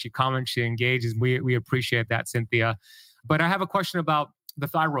in there. She comments, she engages. We appreciate that, Cynthia. But I have a question about the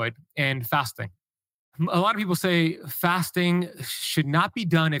thyroid and fasting. A lot of people say fasting should not be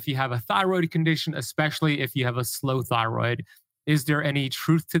done if you have a thyroid condition, especially if you have a slow thyroid. Is there any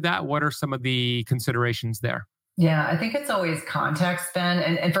truth to that? What are some of the considerations there? Yeah, I think it's always context, Ben.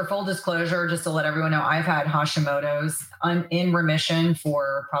 And for full disclosure, just to let everyone know, I've had Hashimoto's. I'm in remission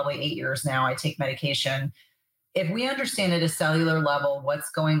for probably 8 years now. I take medication. If we understand at a cellular level what's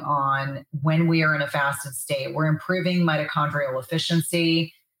going on when we are in a fasted state, we're improving mitochondrial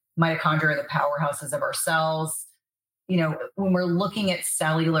efficiency. Mitochondria are the powerhouses of our cells. You know, when we're looking at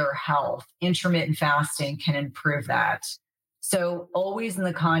cellular health, intermittent fasting can improve that. So always in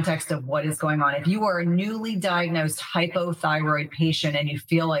the context of what is going on. If you are a newly diagnosed hypothyroid patient and you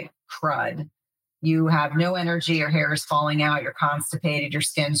feel like crud, you have no energy, your hair is falling out, you're constipated, your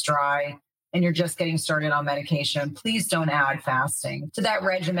skin's dry, and you're just getting started on medication, please don't add fasting to that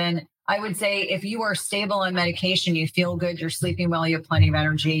regimen. I would say if you are stable on medication, you feel good, you're sleeping well, you have plenty of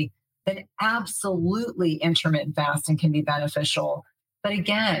energy, then absolutely intermittent fasting can be beneficial. But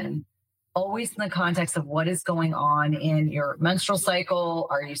again, always in the context of what is going on in your menstrual cycle.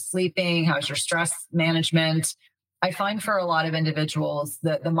 Are you sleeping? How's your stress management? I find for a lot of individuals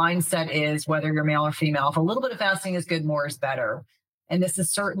that the mindset is, whether you're male or female, if a little bit of fasting is good, more is better. And this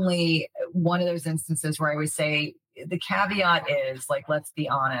is certainly one of those instances where I would say the caveat is, like, let's be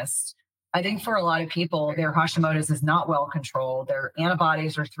honest. I think for a lot of people, their Hashimoto's is not well controlled. Their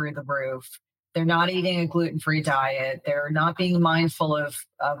antibodies are through the roof. They're not eating a gluten-free diet. They're not being mindful of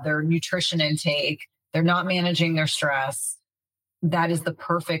their nutrition intake. They're not managing their stress. That is the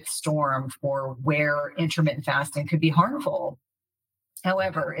perfect storm for where intermittent fasting could be harmful.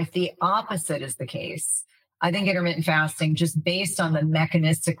 However, if the opposite is the case, I think intermittent fasting, just based on the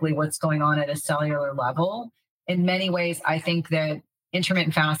mechanistically what's going on at a cellular level, in many ways, I think that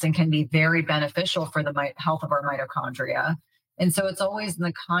intermittent fasting can be very beneficial for the health of our mitochondria. And so it's always in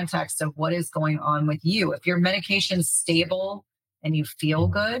the context of what is going on with you. If your medication's stable and you feel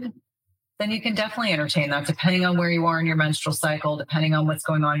good, then you can definitely entertain that, depending on where you are in your menstrual cycle, depending on what's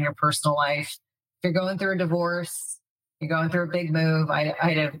going on in your personal life. If you're going through a divorce, you're going through a big move. I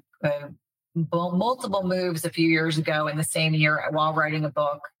had multiple moves a few years ago in the same year while writing a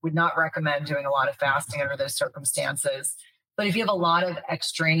book. Would not recommend doing a lot of fasting under those circumstances. But if you have a lot of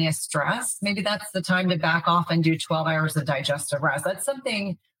extraneous stress, maybe that's the time to back off and do 12 hours of digestive rest. That's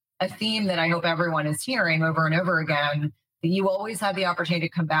a theme that I hope everyone is hearing over and over again, that you always have the opportunity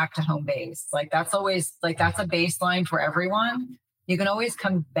to come back to home base. That's a baseline for everyone. You can always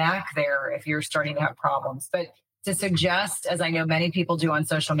come back there if you're starting to have problems. But to suggest, as I know many people do on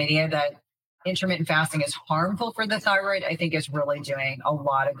social media, that intermittent fasting is harmful for the thyroid, I think is really doing a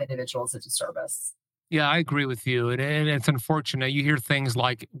lot of individuals a disservice. Yeah, I agree with you. And it's unfortunate. You hear things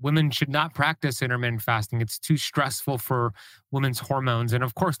like women should not practice intermittent fasting. It's too stressful for women's hormones. And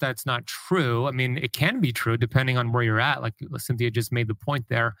of course, that's not true. I mean, it can be true depending on where you're at. Like Cynthia just made the point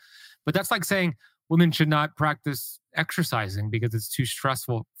there. But that's like saying women should not practice exercising because it's too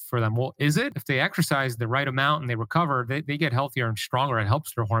stressful for them. Well, is it? If they exercise the right amount and they recover, they get healthier and stronger. It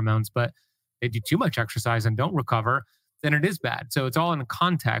helps their hormones. But they do too much exercise and don't recover, then it is bad. So it's all in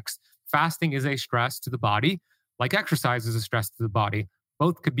context. Fasting is a stress to the body, like exercise is a stress to the body.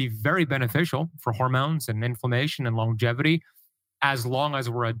 Both could be very beneficial for hormones and inflammation and longevity, as long as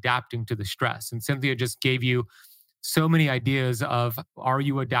we're adapting to the stress. And Cynthia just gave you so many ideas of, are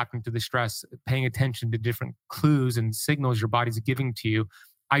you adapting to the stress, paying attention to different clues and signals your body's giving to you.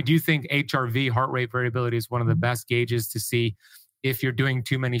 I do think HRV, heart rate variability, is one of the best gauges to see if you're doing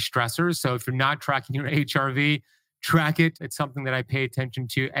too many stressors. So if you're not tracking your HRV, track it. It's something that I pay attention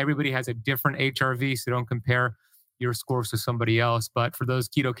to. Everybody has a different HRV, so don't compare your scores to somebody else. But for those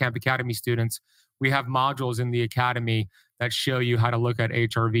Keto Camp Academy students, we have modules in the academy that show you how to look at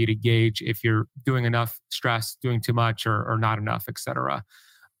HRV to gauge if you're doing enough stress, doing too much, or not enough, et cetera.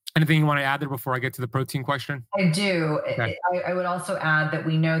 Anything you want to add there before I get to the protein question? I do. Okay. I would also add that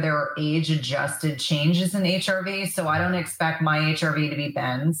we know there are age-adjusted changes in HRV, so I don't expect my HRV to be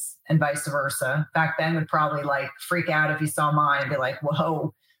Ben's and vice versa. In fact, Ben would probably freak out if he saw mine and be like,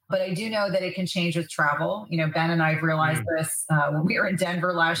 whoa. But I do know that it can change with travel. Ben and I have realized this when we were in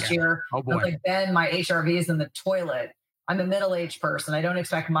Denver last year. Oh boy. I was like, Ben, my HRV is in the toilet. I'm a middle-aged person. I don't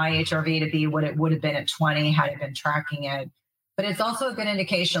expect my HRV to be what it would have been at 20 had I been tracking it. But it's also a good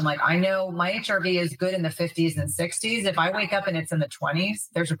indication. I know my HRV is good in the 50s and 60s. If I wake up and it's in the 20s,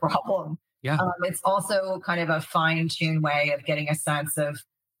 there's a problem. Yeah. It's also kind of a fine-tuned way of getting a sense of,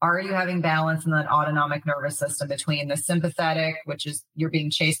 are you having balance in that autonomic nervous system between the sympathetic, which is you're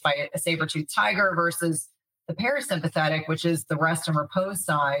being chased by a saber-toothed tiger, versus the parasympathetic, which is the rest and repose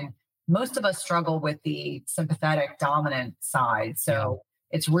side. Most of us struggle with the sympathetic dominant side. So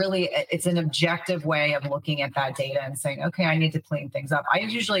it's an objective way of looking at that data and saying, okay, I need to clean things up. I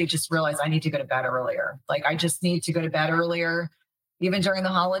usually just realize I need to go to bed earlier. I just need to go to bed earlier. Even during the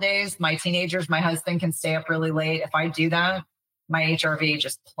holidays, my teenagers, my husband can stay up really late. If I do that, my HRV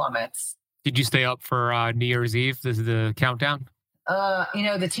just plummets. Did you stay up for New Year's Eve? This is the countdown?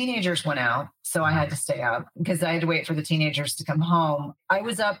 The teenagers went out, so I had to stay up because I had to wait for the teenagers to come home. I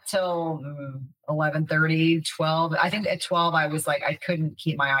was up till 11:30, 12. I think at 12, I was I couldn't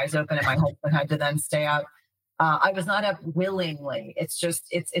keep my eyes open, and my husband had to then stay up. I was not up willingly. It's just,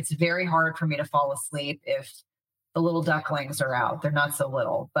 it's very hard for me to fall asleep if the little ducklings are out. They're not so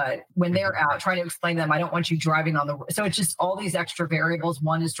little, but when they're out, trying to explain to them, I don't want you driving on the road. So it's just all these extra variables.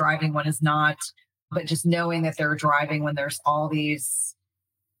 One is driving, one is not. But just knowing that they're driving when there's all these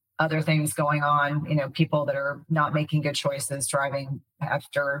other things going on, people that are not making good choices, driving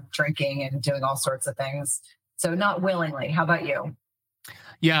after drinking and doing all sorts of things. So not willingly. How about you?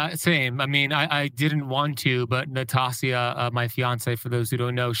 Yeah, same. I mean, I didn't want to, but Natasha, my fiance, for those who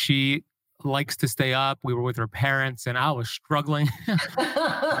don't know, she likes to stay up. We were with her parents and I was struggling.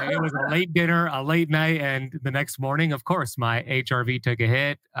 It was a late dinner, a late night. And the next morning, of course, my HRV took a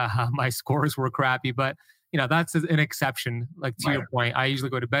hit. My scores were crappy, but that's an exception. To your point, I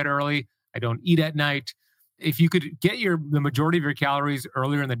usually go to bed early. I don't eat at night. If you could get the majority of your calories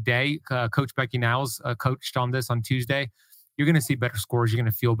earlier in the day, Coach Becky Niles coached on this on Tuesday, you're going to see better scores. You're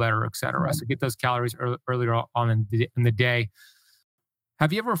going to feel better, et cetera. Right. So get those calories earlier on in the day.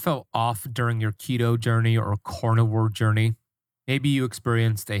 Have you ever felt off during your keto journey or carnivore journey? Maybe you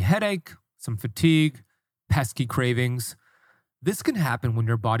experienced a headache, some fatigue, pesky cravings. This can happen when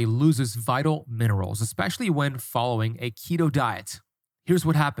your body loses vital minerals, especially when following a keto diet. Here's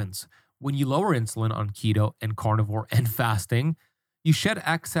what happens. When you lower insulin on keto and carnivore and fasting, you shed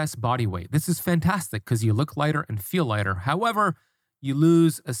excess body weight. This is fantastic because you look lighter and feel lighter. However, you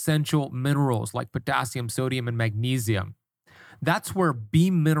lose essential minerals like potassium, sodium, and magnesium. That's where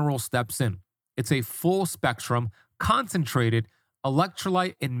Beam Mineral steps in. It's a full spectrum, concentrated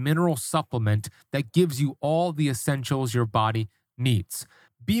electrolyte and mineral supplement that gives you all the essentials your body needs.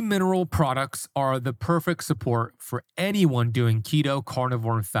 Beam Mineral products are the perfect support for anyone doing keto,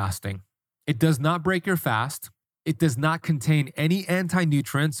 carnivore, and fasting. It does not break your fast. It does not contain any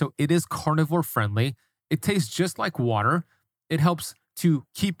anti-nutrients, so it is carnivore friendly. It tastes just like water. It helps to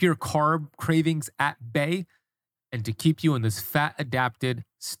keep your carb cravings at bay and to keep you in this fat-adapted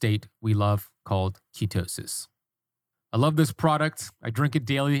state we love called ketosis. I love this product. I drink it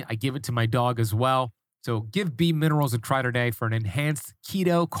daily. I give it to my dog as well. So give Beam Minerals a try today for an enhanced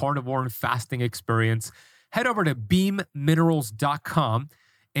keto, carnivore, and fasting experience. Head over to beamminerals.com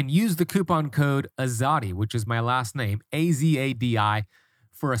and use the coupon code AZADI, which is my last name, AZADI,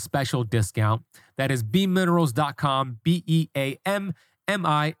 for a special discount. That is beamminerals.com,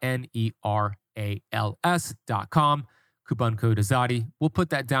 BEAMMINERALS.com. Coupon code AZADI. We'll put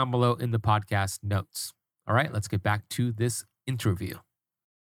that down below in the podcast notes. All right, let's get back to this interview.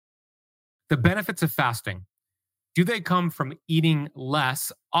 The benefits of fasting, do they come from eating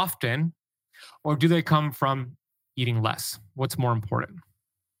less often, or do they come from eating less? What's more important?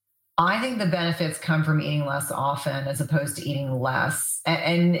 I think the benefits come from eating less often as opposed to eating less.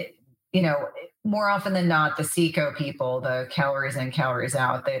 And more often than not, the CECO people, the calories in, calories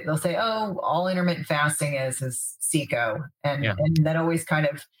out, they'll say, oh, all intermittent fasting is CECO. And that always kind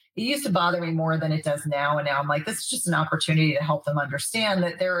of, it used to bother me more than it does now. And now I'm like, this is just an opportunity to help them understand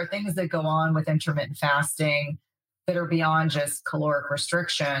that there are things that go on with intermittent fasting that are beyond just caloric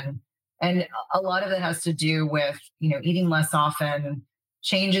restriction. And a lot of it has to do with, eating less often,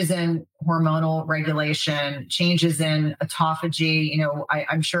 changes in hormonal regulation, changes in autophagy.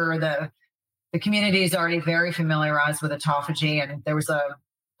 I'm sure the community is already very familiarized with autophagy. And there was a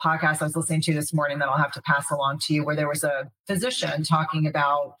podcast I was listening to this morning that I'll have to pass along to you, where there was a physician talking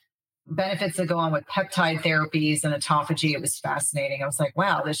about benefits that go on with peptide therapies and autophagy. It was fascinating. I was like,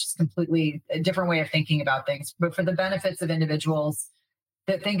 wow, this is completely a different way of thinking about things. But for the benefits of individuals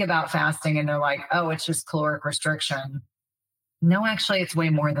that think about fasting and they're like, oh, it's just caloric restriction. No, actually, it's way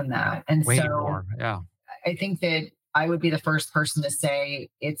more than that. And way more. Yeah. I think that I would be the first person to say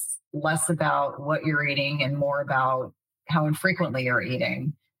it's less about what you're eating and more about how infrequently you're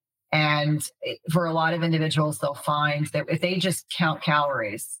eating. And for a lot of individuals, they'll find that if they just count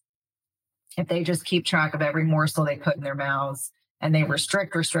calories, if they just keep track of every morsel they put in their mouths and they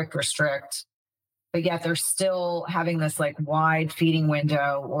restrict, but yet they're still having this like wide feeding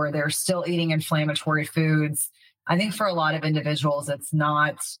window, or they're still eating inflammatory foods. I think for a lot of individuals, it's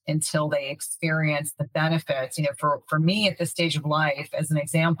not until they experience the benefits. For me at this stage of life, as an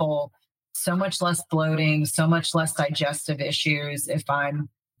example, so much less bloating, so much less digestive issues if I'm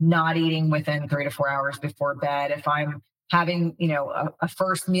not eating within 3 to 4 hours before bed, if I'm having, a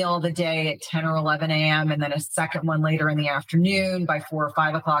first meal of the day at 10 or 11 a.m. and then a second one later in the afternoon by 4 or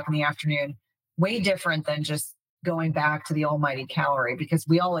 5 o'clock in the afternoon, way different than just going back to the almighty calorie, because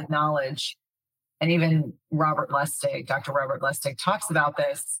we all acknowledge, and even Dr. Robert Lustig talks about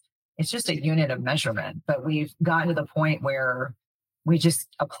this, it's just a unit of measurement, but we've gotten to the point where we just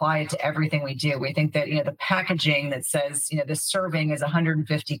apply it to everything we do. We think that, the packaging that says, this serving is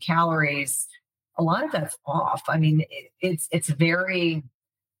 150 calories, a lot of that's off. I mean, it's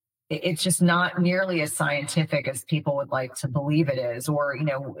just not nearly as scientific as people would like to believe it is. Or,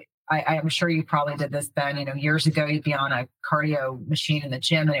 I'm sure you probably did this, Ben, years ago, you'd be on a cardio machine in the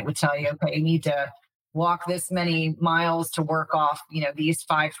gym and it would tell you, okay, you need to walk this many miles to work off, these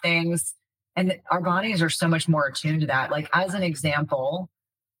 5 things. And our bodies are so much more attuned to that. Like, as an example,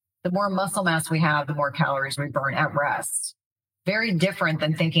 the more muscle mass we have, the more calories we burn at rest. Very different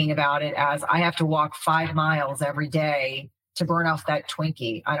than thinking about it as I have to walk 5 miles every day to burn off that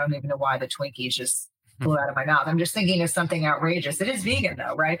Twinkie. I don't even know why the Twinkies just flew out of my mouth. I'm just thinking of something outrageous. It is vegan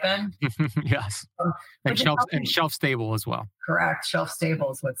though, right, Ben? Yes. And shelf stable as well. Correct. Shelf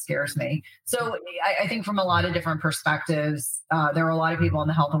stable is what scares me. So I think from a lot of different perspectives, there are a lot of people in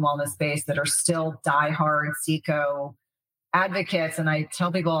the health and wellness space that are still diehard CECO advocates. And I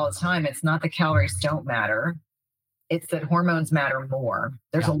tell people all the time, it's not the calories don't matter. It's that hormones matter more.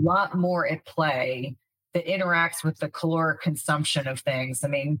 There's a lot more at play that interacts with the caloric consumption of things. I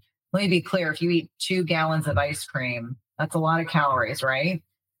mean, let me be clear. If you eat 2 gallons of ice cream, that's a lot of calories, right?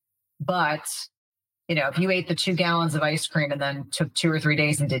 But, if you ate the 2 gallons of ice cream and then took 2 or 3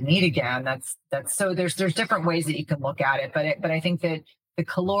 days and didn't eat again, that's so there's different ways that you can look at it. But I think that the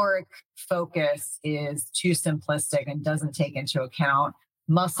caloric focus is too simplistic and doesn't take into account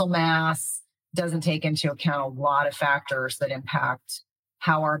muscle mass, doesn't take into account a lot of factors that impact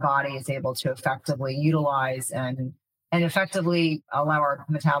how our body is able to effectively utilize and effectively allow our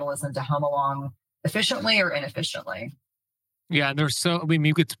metabolism to hum along efficiently or inefficiently. Yeah,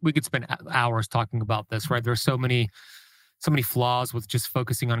 we could spend hours talking about this, right? There's so many flaws with just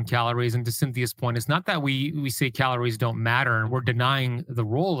focusing on calories. And to Cynthia's point, it's not that we say calories don't matter and we're denying the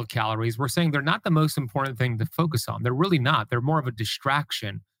role of calories. We're saying they're not the most important thing to focus on. They're really not. They're more of a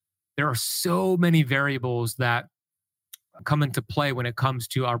distraction. There are so many variables that come into play when it comes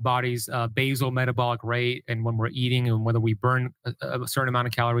to our body's basal metabolic rate and when we're eating and whether we burn a certain amount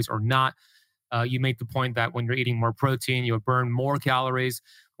of calories or not. You make the point that when you're eating more protein, you'll burn more calories.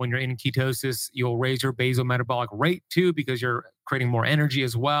 When you're in ketosis, you'll raise your basal metabolic rate too because you're creating more energy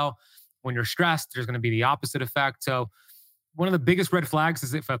as well. When you're stressed, there's going to be the opposite effect. So one of the biggest red flags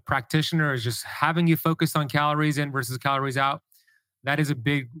is if a practitioner is just having you focus on calories in versus calories out. That is a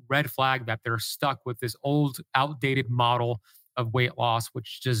big red flag that they're stuck with this old, outdated model of weight loss,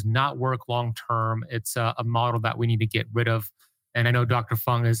 which does not work long-term. It's a model that we need to get rid of. And I know Dr.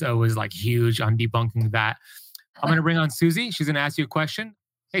 Fung is always like huge on debunking that. I'm going to bring on Susie. She's going to ask you a question.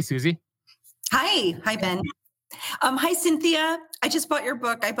 Hey, Susie. Hi. Hi, Ben. Hi, Cynthia. I just bought your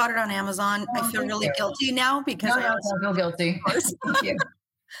book. I bought it on Amazon. I feel really guilty now because I don't feel guilty. Thank you.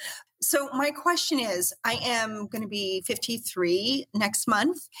 So my question is, I am going to be 53 next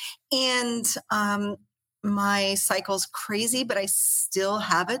month, and my cycle's crazy, but I still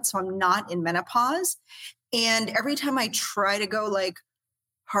have it. So I'm not in menopause. And every time I try to go like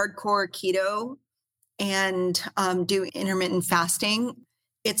hardcore keto and do intermittent fasting,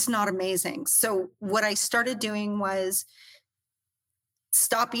 it's not amazing. So what I started doing was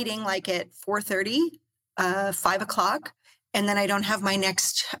stop eating like at 4:30, 5 o'clock, and then I don't have my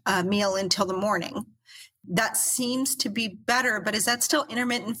next meal until the morning. That seems to be better, but is that still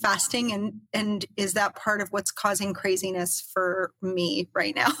intermittent fasting? And is that part of what's causing craziness for me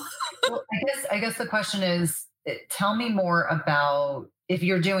right now? Well, I guess the question is, tell me more about if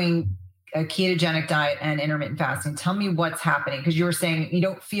you're doing a ketogenic diet and intermittent fasting. Tell me what's happening, because you were saying you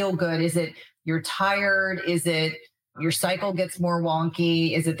don't feel good. Is it you're tired? Is it your cycle gets more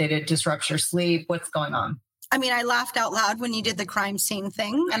wonky? Is it that it disrupts your sleep? What's going on? I mean, I laughed out loud when you did the crime scene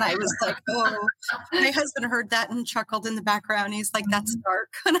thing. And I was like, oh, my husband heard that and chuckled in the background. He's like, that's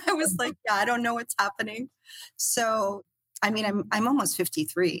dark. And I was like, yeah, I don't know what's happening. So, I mean, I'm almost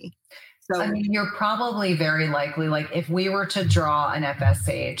 53. So, I mean, you're probably very likely, like if we were to draw an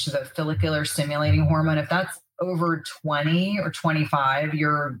FSH, the follicular stimulating hormone, if that's over 20 or 25,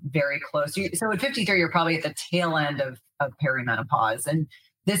 you're very close. So at 53, you're probably at the tail end of perimenopause. And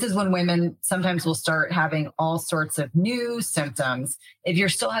this is when women sometimes will start having all sorts of new symptoms. If you're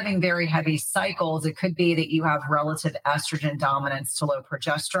still having very heavy cycles, it could be that you have relative estrogen dominance to low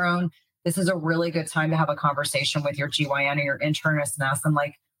progesterone. This is a really good time to have a conversation with your GYN or your internist and ask them,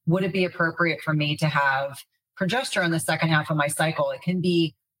 like, would it be appropriate for me to have progesterone the second half of my cycle? It can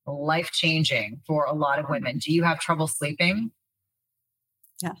be life-changing for a lot of women. Do you have trouble sleeping?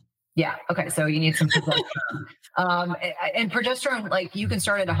 Yeah. Yeah. Okay. So you need some progesterone. And progesterone, like you can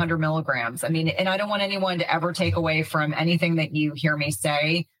start at 100 milligrams. I mean, and I don't want anyone to ever take away from anything that you hear me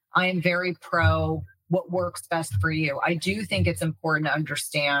say. I am very pro what works best for you. I do think it's important to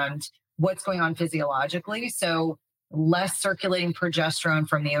understand what's going on physiologically. So less circulating progesterone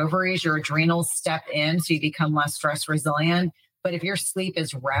from the ovaries, your adrenals step in, so you become less stress resilient. But if your sleep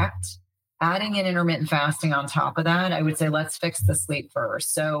is wrecked, adding in intermittent fasting on top of that, I would say let's fix the sleep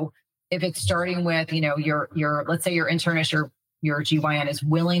first. So if it's starting with, your let's say your internist, your GYN is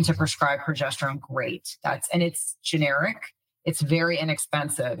willing to prescribe progesterone, great. And it's generic. It's very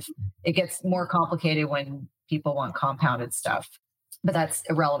inexpensive. It gets more complicated when people want compounded stuff, but that's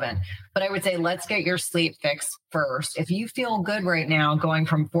irrelevant. But I would say let's get your sleep fixed first. If you feel good right now, going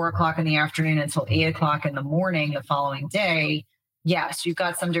from 4 o'clock in the afternoon until 8 o'clock in the morning the following day, yes, you've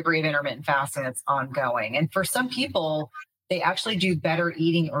got some degree of intermittent fasting that's ongoing. And for some people, they actually do better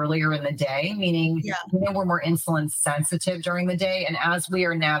eating earlier in the day, meaning we're more insulin sensitive during the day. And as we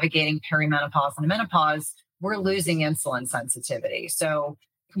are navigating perimenopause and menopause, we're losing insulin sensitivity. So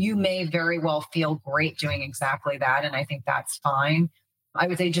you may very well feel great doing exactly that. And I think that's fine. I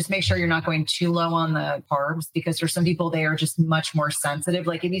would say just make sure you're not going too low on the carbs, because for some people, they are just much more sensitive.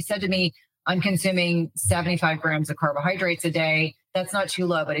 Like if you said to me, I'm consuming 75 grams of carbohydrates a day, that's not too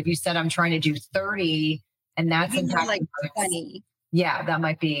low. But if you said I'm trying to do 30 and that's impacting like 20. Yeah, that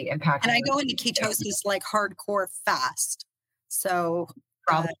might be impacting. And I go into ketosis like hardcore fast. So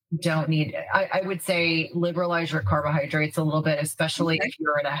probably don't need, I would say liberalize your carbohydrates a little bit, especially if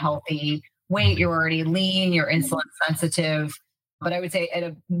you're at a healthy weight, you're already lean, you're insulin sensitive. But I would say at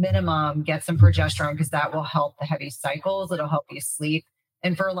a minimum, get some progesterone, because that will help the heavy cycles. It'll help you sleep.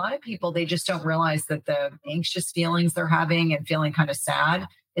 And for a lot of people, they just don't realize that the anxious feelings they're having and feeling kind of sad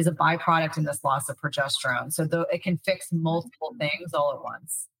is a byproduct in this loss of progesterone. So though it can fix multiple things all at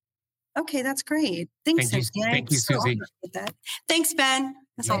once. Okay, that's great. Thanks, Cynthia. Thank you, Susie. Thanks, Ben.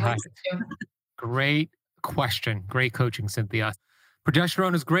 That's always great question. Great coaching, Cynthia.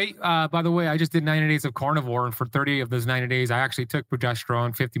 Progesterone is great. By the way, I just did 90 days of carnivore, and for 30 of those 90 days, I actually took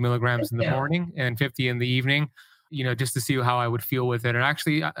progesterone, 50 milligrams in the morning and 50 in the evening, just to see how I would feel with it. And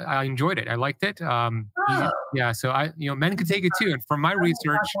actually, I enjoyed it. I liked it. Yeah. So men can take it too. And from my research,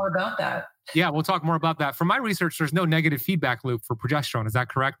 talk more about that. Yeah, we'll talk more about that. From my research, there's no negative feedback loop for progesterone. Is that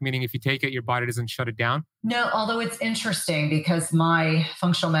correct? Meaning if you take it, your body doesn't shut it down? No, although it's interesting because my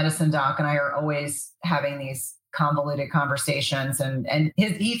functional medicine doc and I are always having these convoluted conversations. And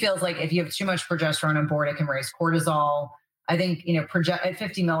he feels like if you have too much progesterone on board, it can raise cortisol. I think, at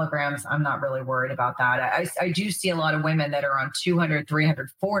 50 milligrams, I'm not really worried about that. I do see a lot of women that are on 200, 300,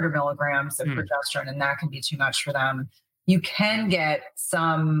 400 milligrams of progesterone, and that can be too much for them. You can get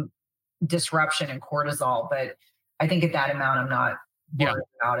some disruption in cortisol, but I think at that amount, I'm not worry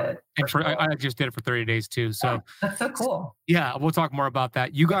about it. And I just did it for 30 days too. So that's so cool. Yeah, we'll talk more about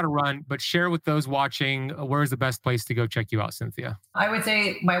that. You got to run, but share with those watching, where's the best place to go check you out, Cynthia? I would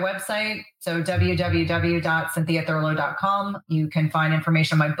say my website, so www.cynthiathurlow.com. You can find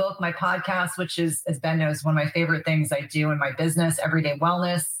information on my book, my podcast, which is, as Ben knows, one of my favorite things I do in my business, Everyday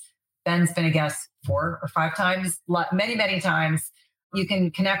Wellness. Ben's been a guest 4 or 5 times, many, many times. You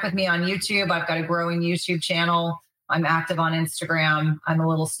can connect with me on YouTube. I've got a growing YouTube channel. I'm active on Instagram. I'm a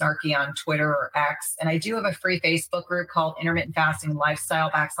little snarky on Twitter or X. And I do have a free Facebook group called Intermittent Fasting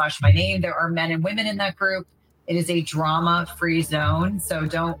Lifestyle / my name. There are men and women in that group. It is a drama-free zone. So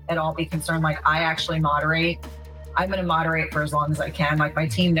don't at all be concerned. Like, I actually moderate. I'm going to moderate for as long as I can. Like, my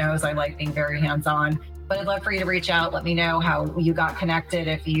team knows I like being very hands-on. But I'd love for you to reach out. Let me know how you got connected,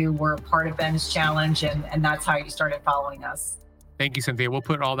 if you were part of Ben's challenge, and that's how you started following us. Thank you, Cynthia. We'll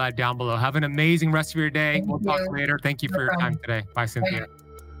put all that down below. Have an amazing rest of your day. We'll talk later. Thank you for your time today. Bye, Cynthia.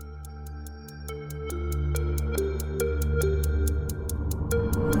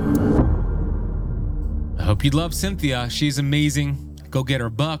 I hope you love Cynthia. She's amazing. Go get her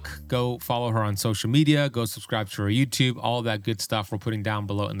book. Go follow her on social media. Go subscribe to her YouTube. All that good stuff we're putting down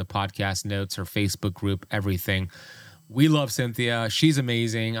below in the podcast notes, her Facebook group, everything. We love Cynthia. She's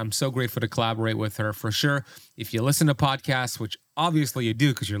amazing. I'm so grateful to collaborate with her for sure. If you listen to podcasts, which obviously you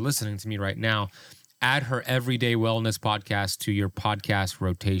do because you're listening to me right now, add her Everyday Wellness podcast to your podcast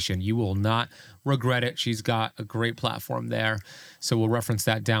rotation. You will not regret it. She's got a great platform there. So we'll reference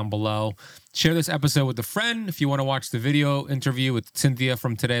that down below. Share this episode with a friend. If you want to watch the video interview with Cynthia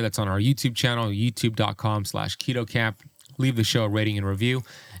from today, that's on our YouTube channel, youtube.com/KetoCamp. Leave the show a rating and review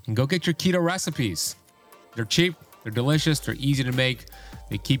and go get your keto recipes. They're cheap. They're delicious. They're easy to make.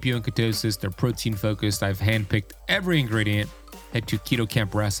 They keep you in ketosis. They're protein focused. I've handpicked every ingredient. Head to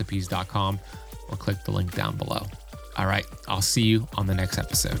ketocampresipes.com or click the link down below. All right. I'll see you on the next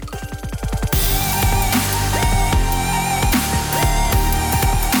episode.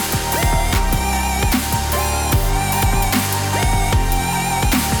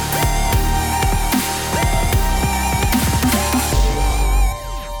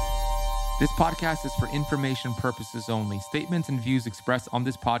 This podcast is for information purposes only. Statements and views expressed on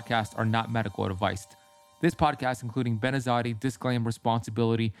this podcast are not medical advice. This podcast, including Ben Azadi, disclaims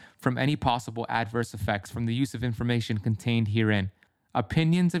responsibility from any possible adverse effects from the use of information contained herein.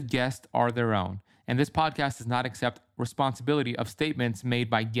 Opinions of guests are their own, and this podcast does not accept responsibility of statements made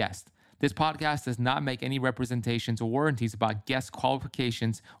by guests. This podcast does not make any representations or warranties about guest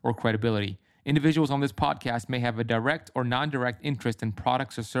qualifications or credibility. Individuals on this podcast may have a direct or non-direct interest in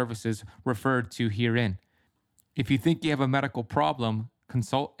products or services referred to herein. If you think you have a medical problem,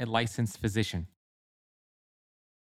 consult a licensed physician.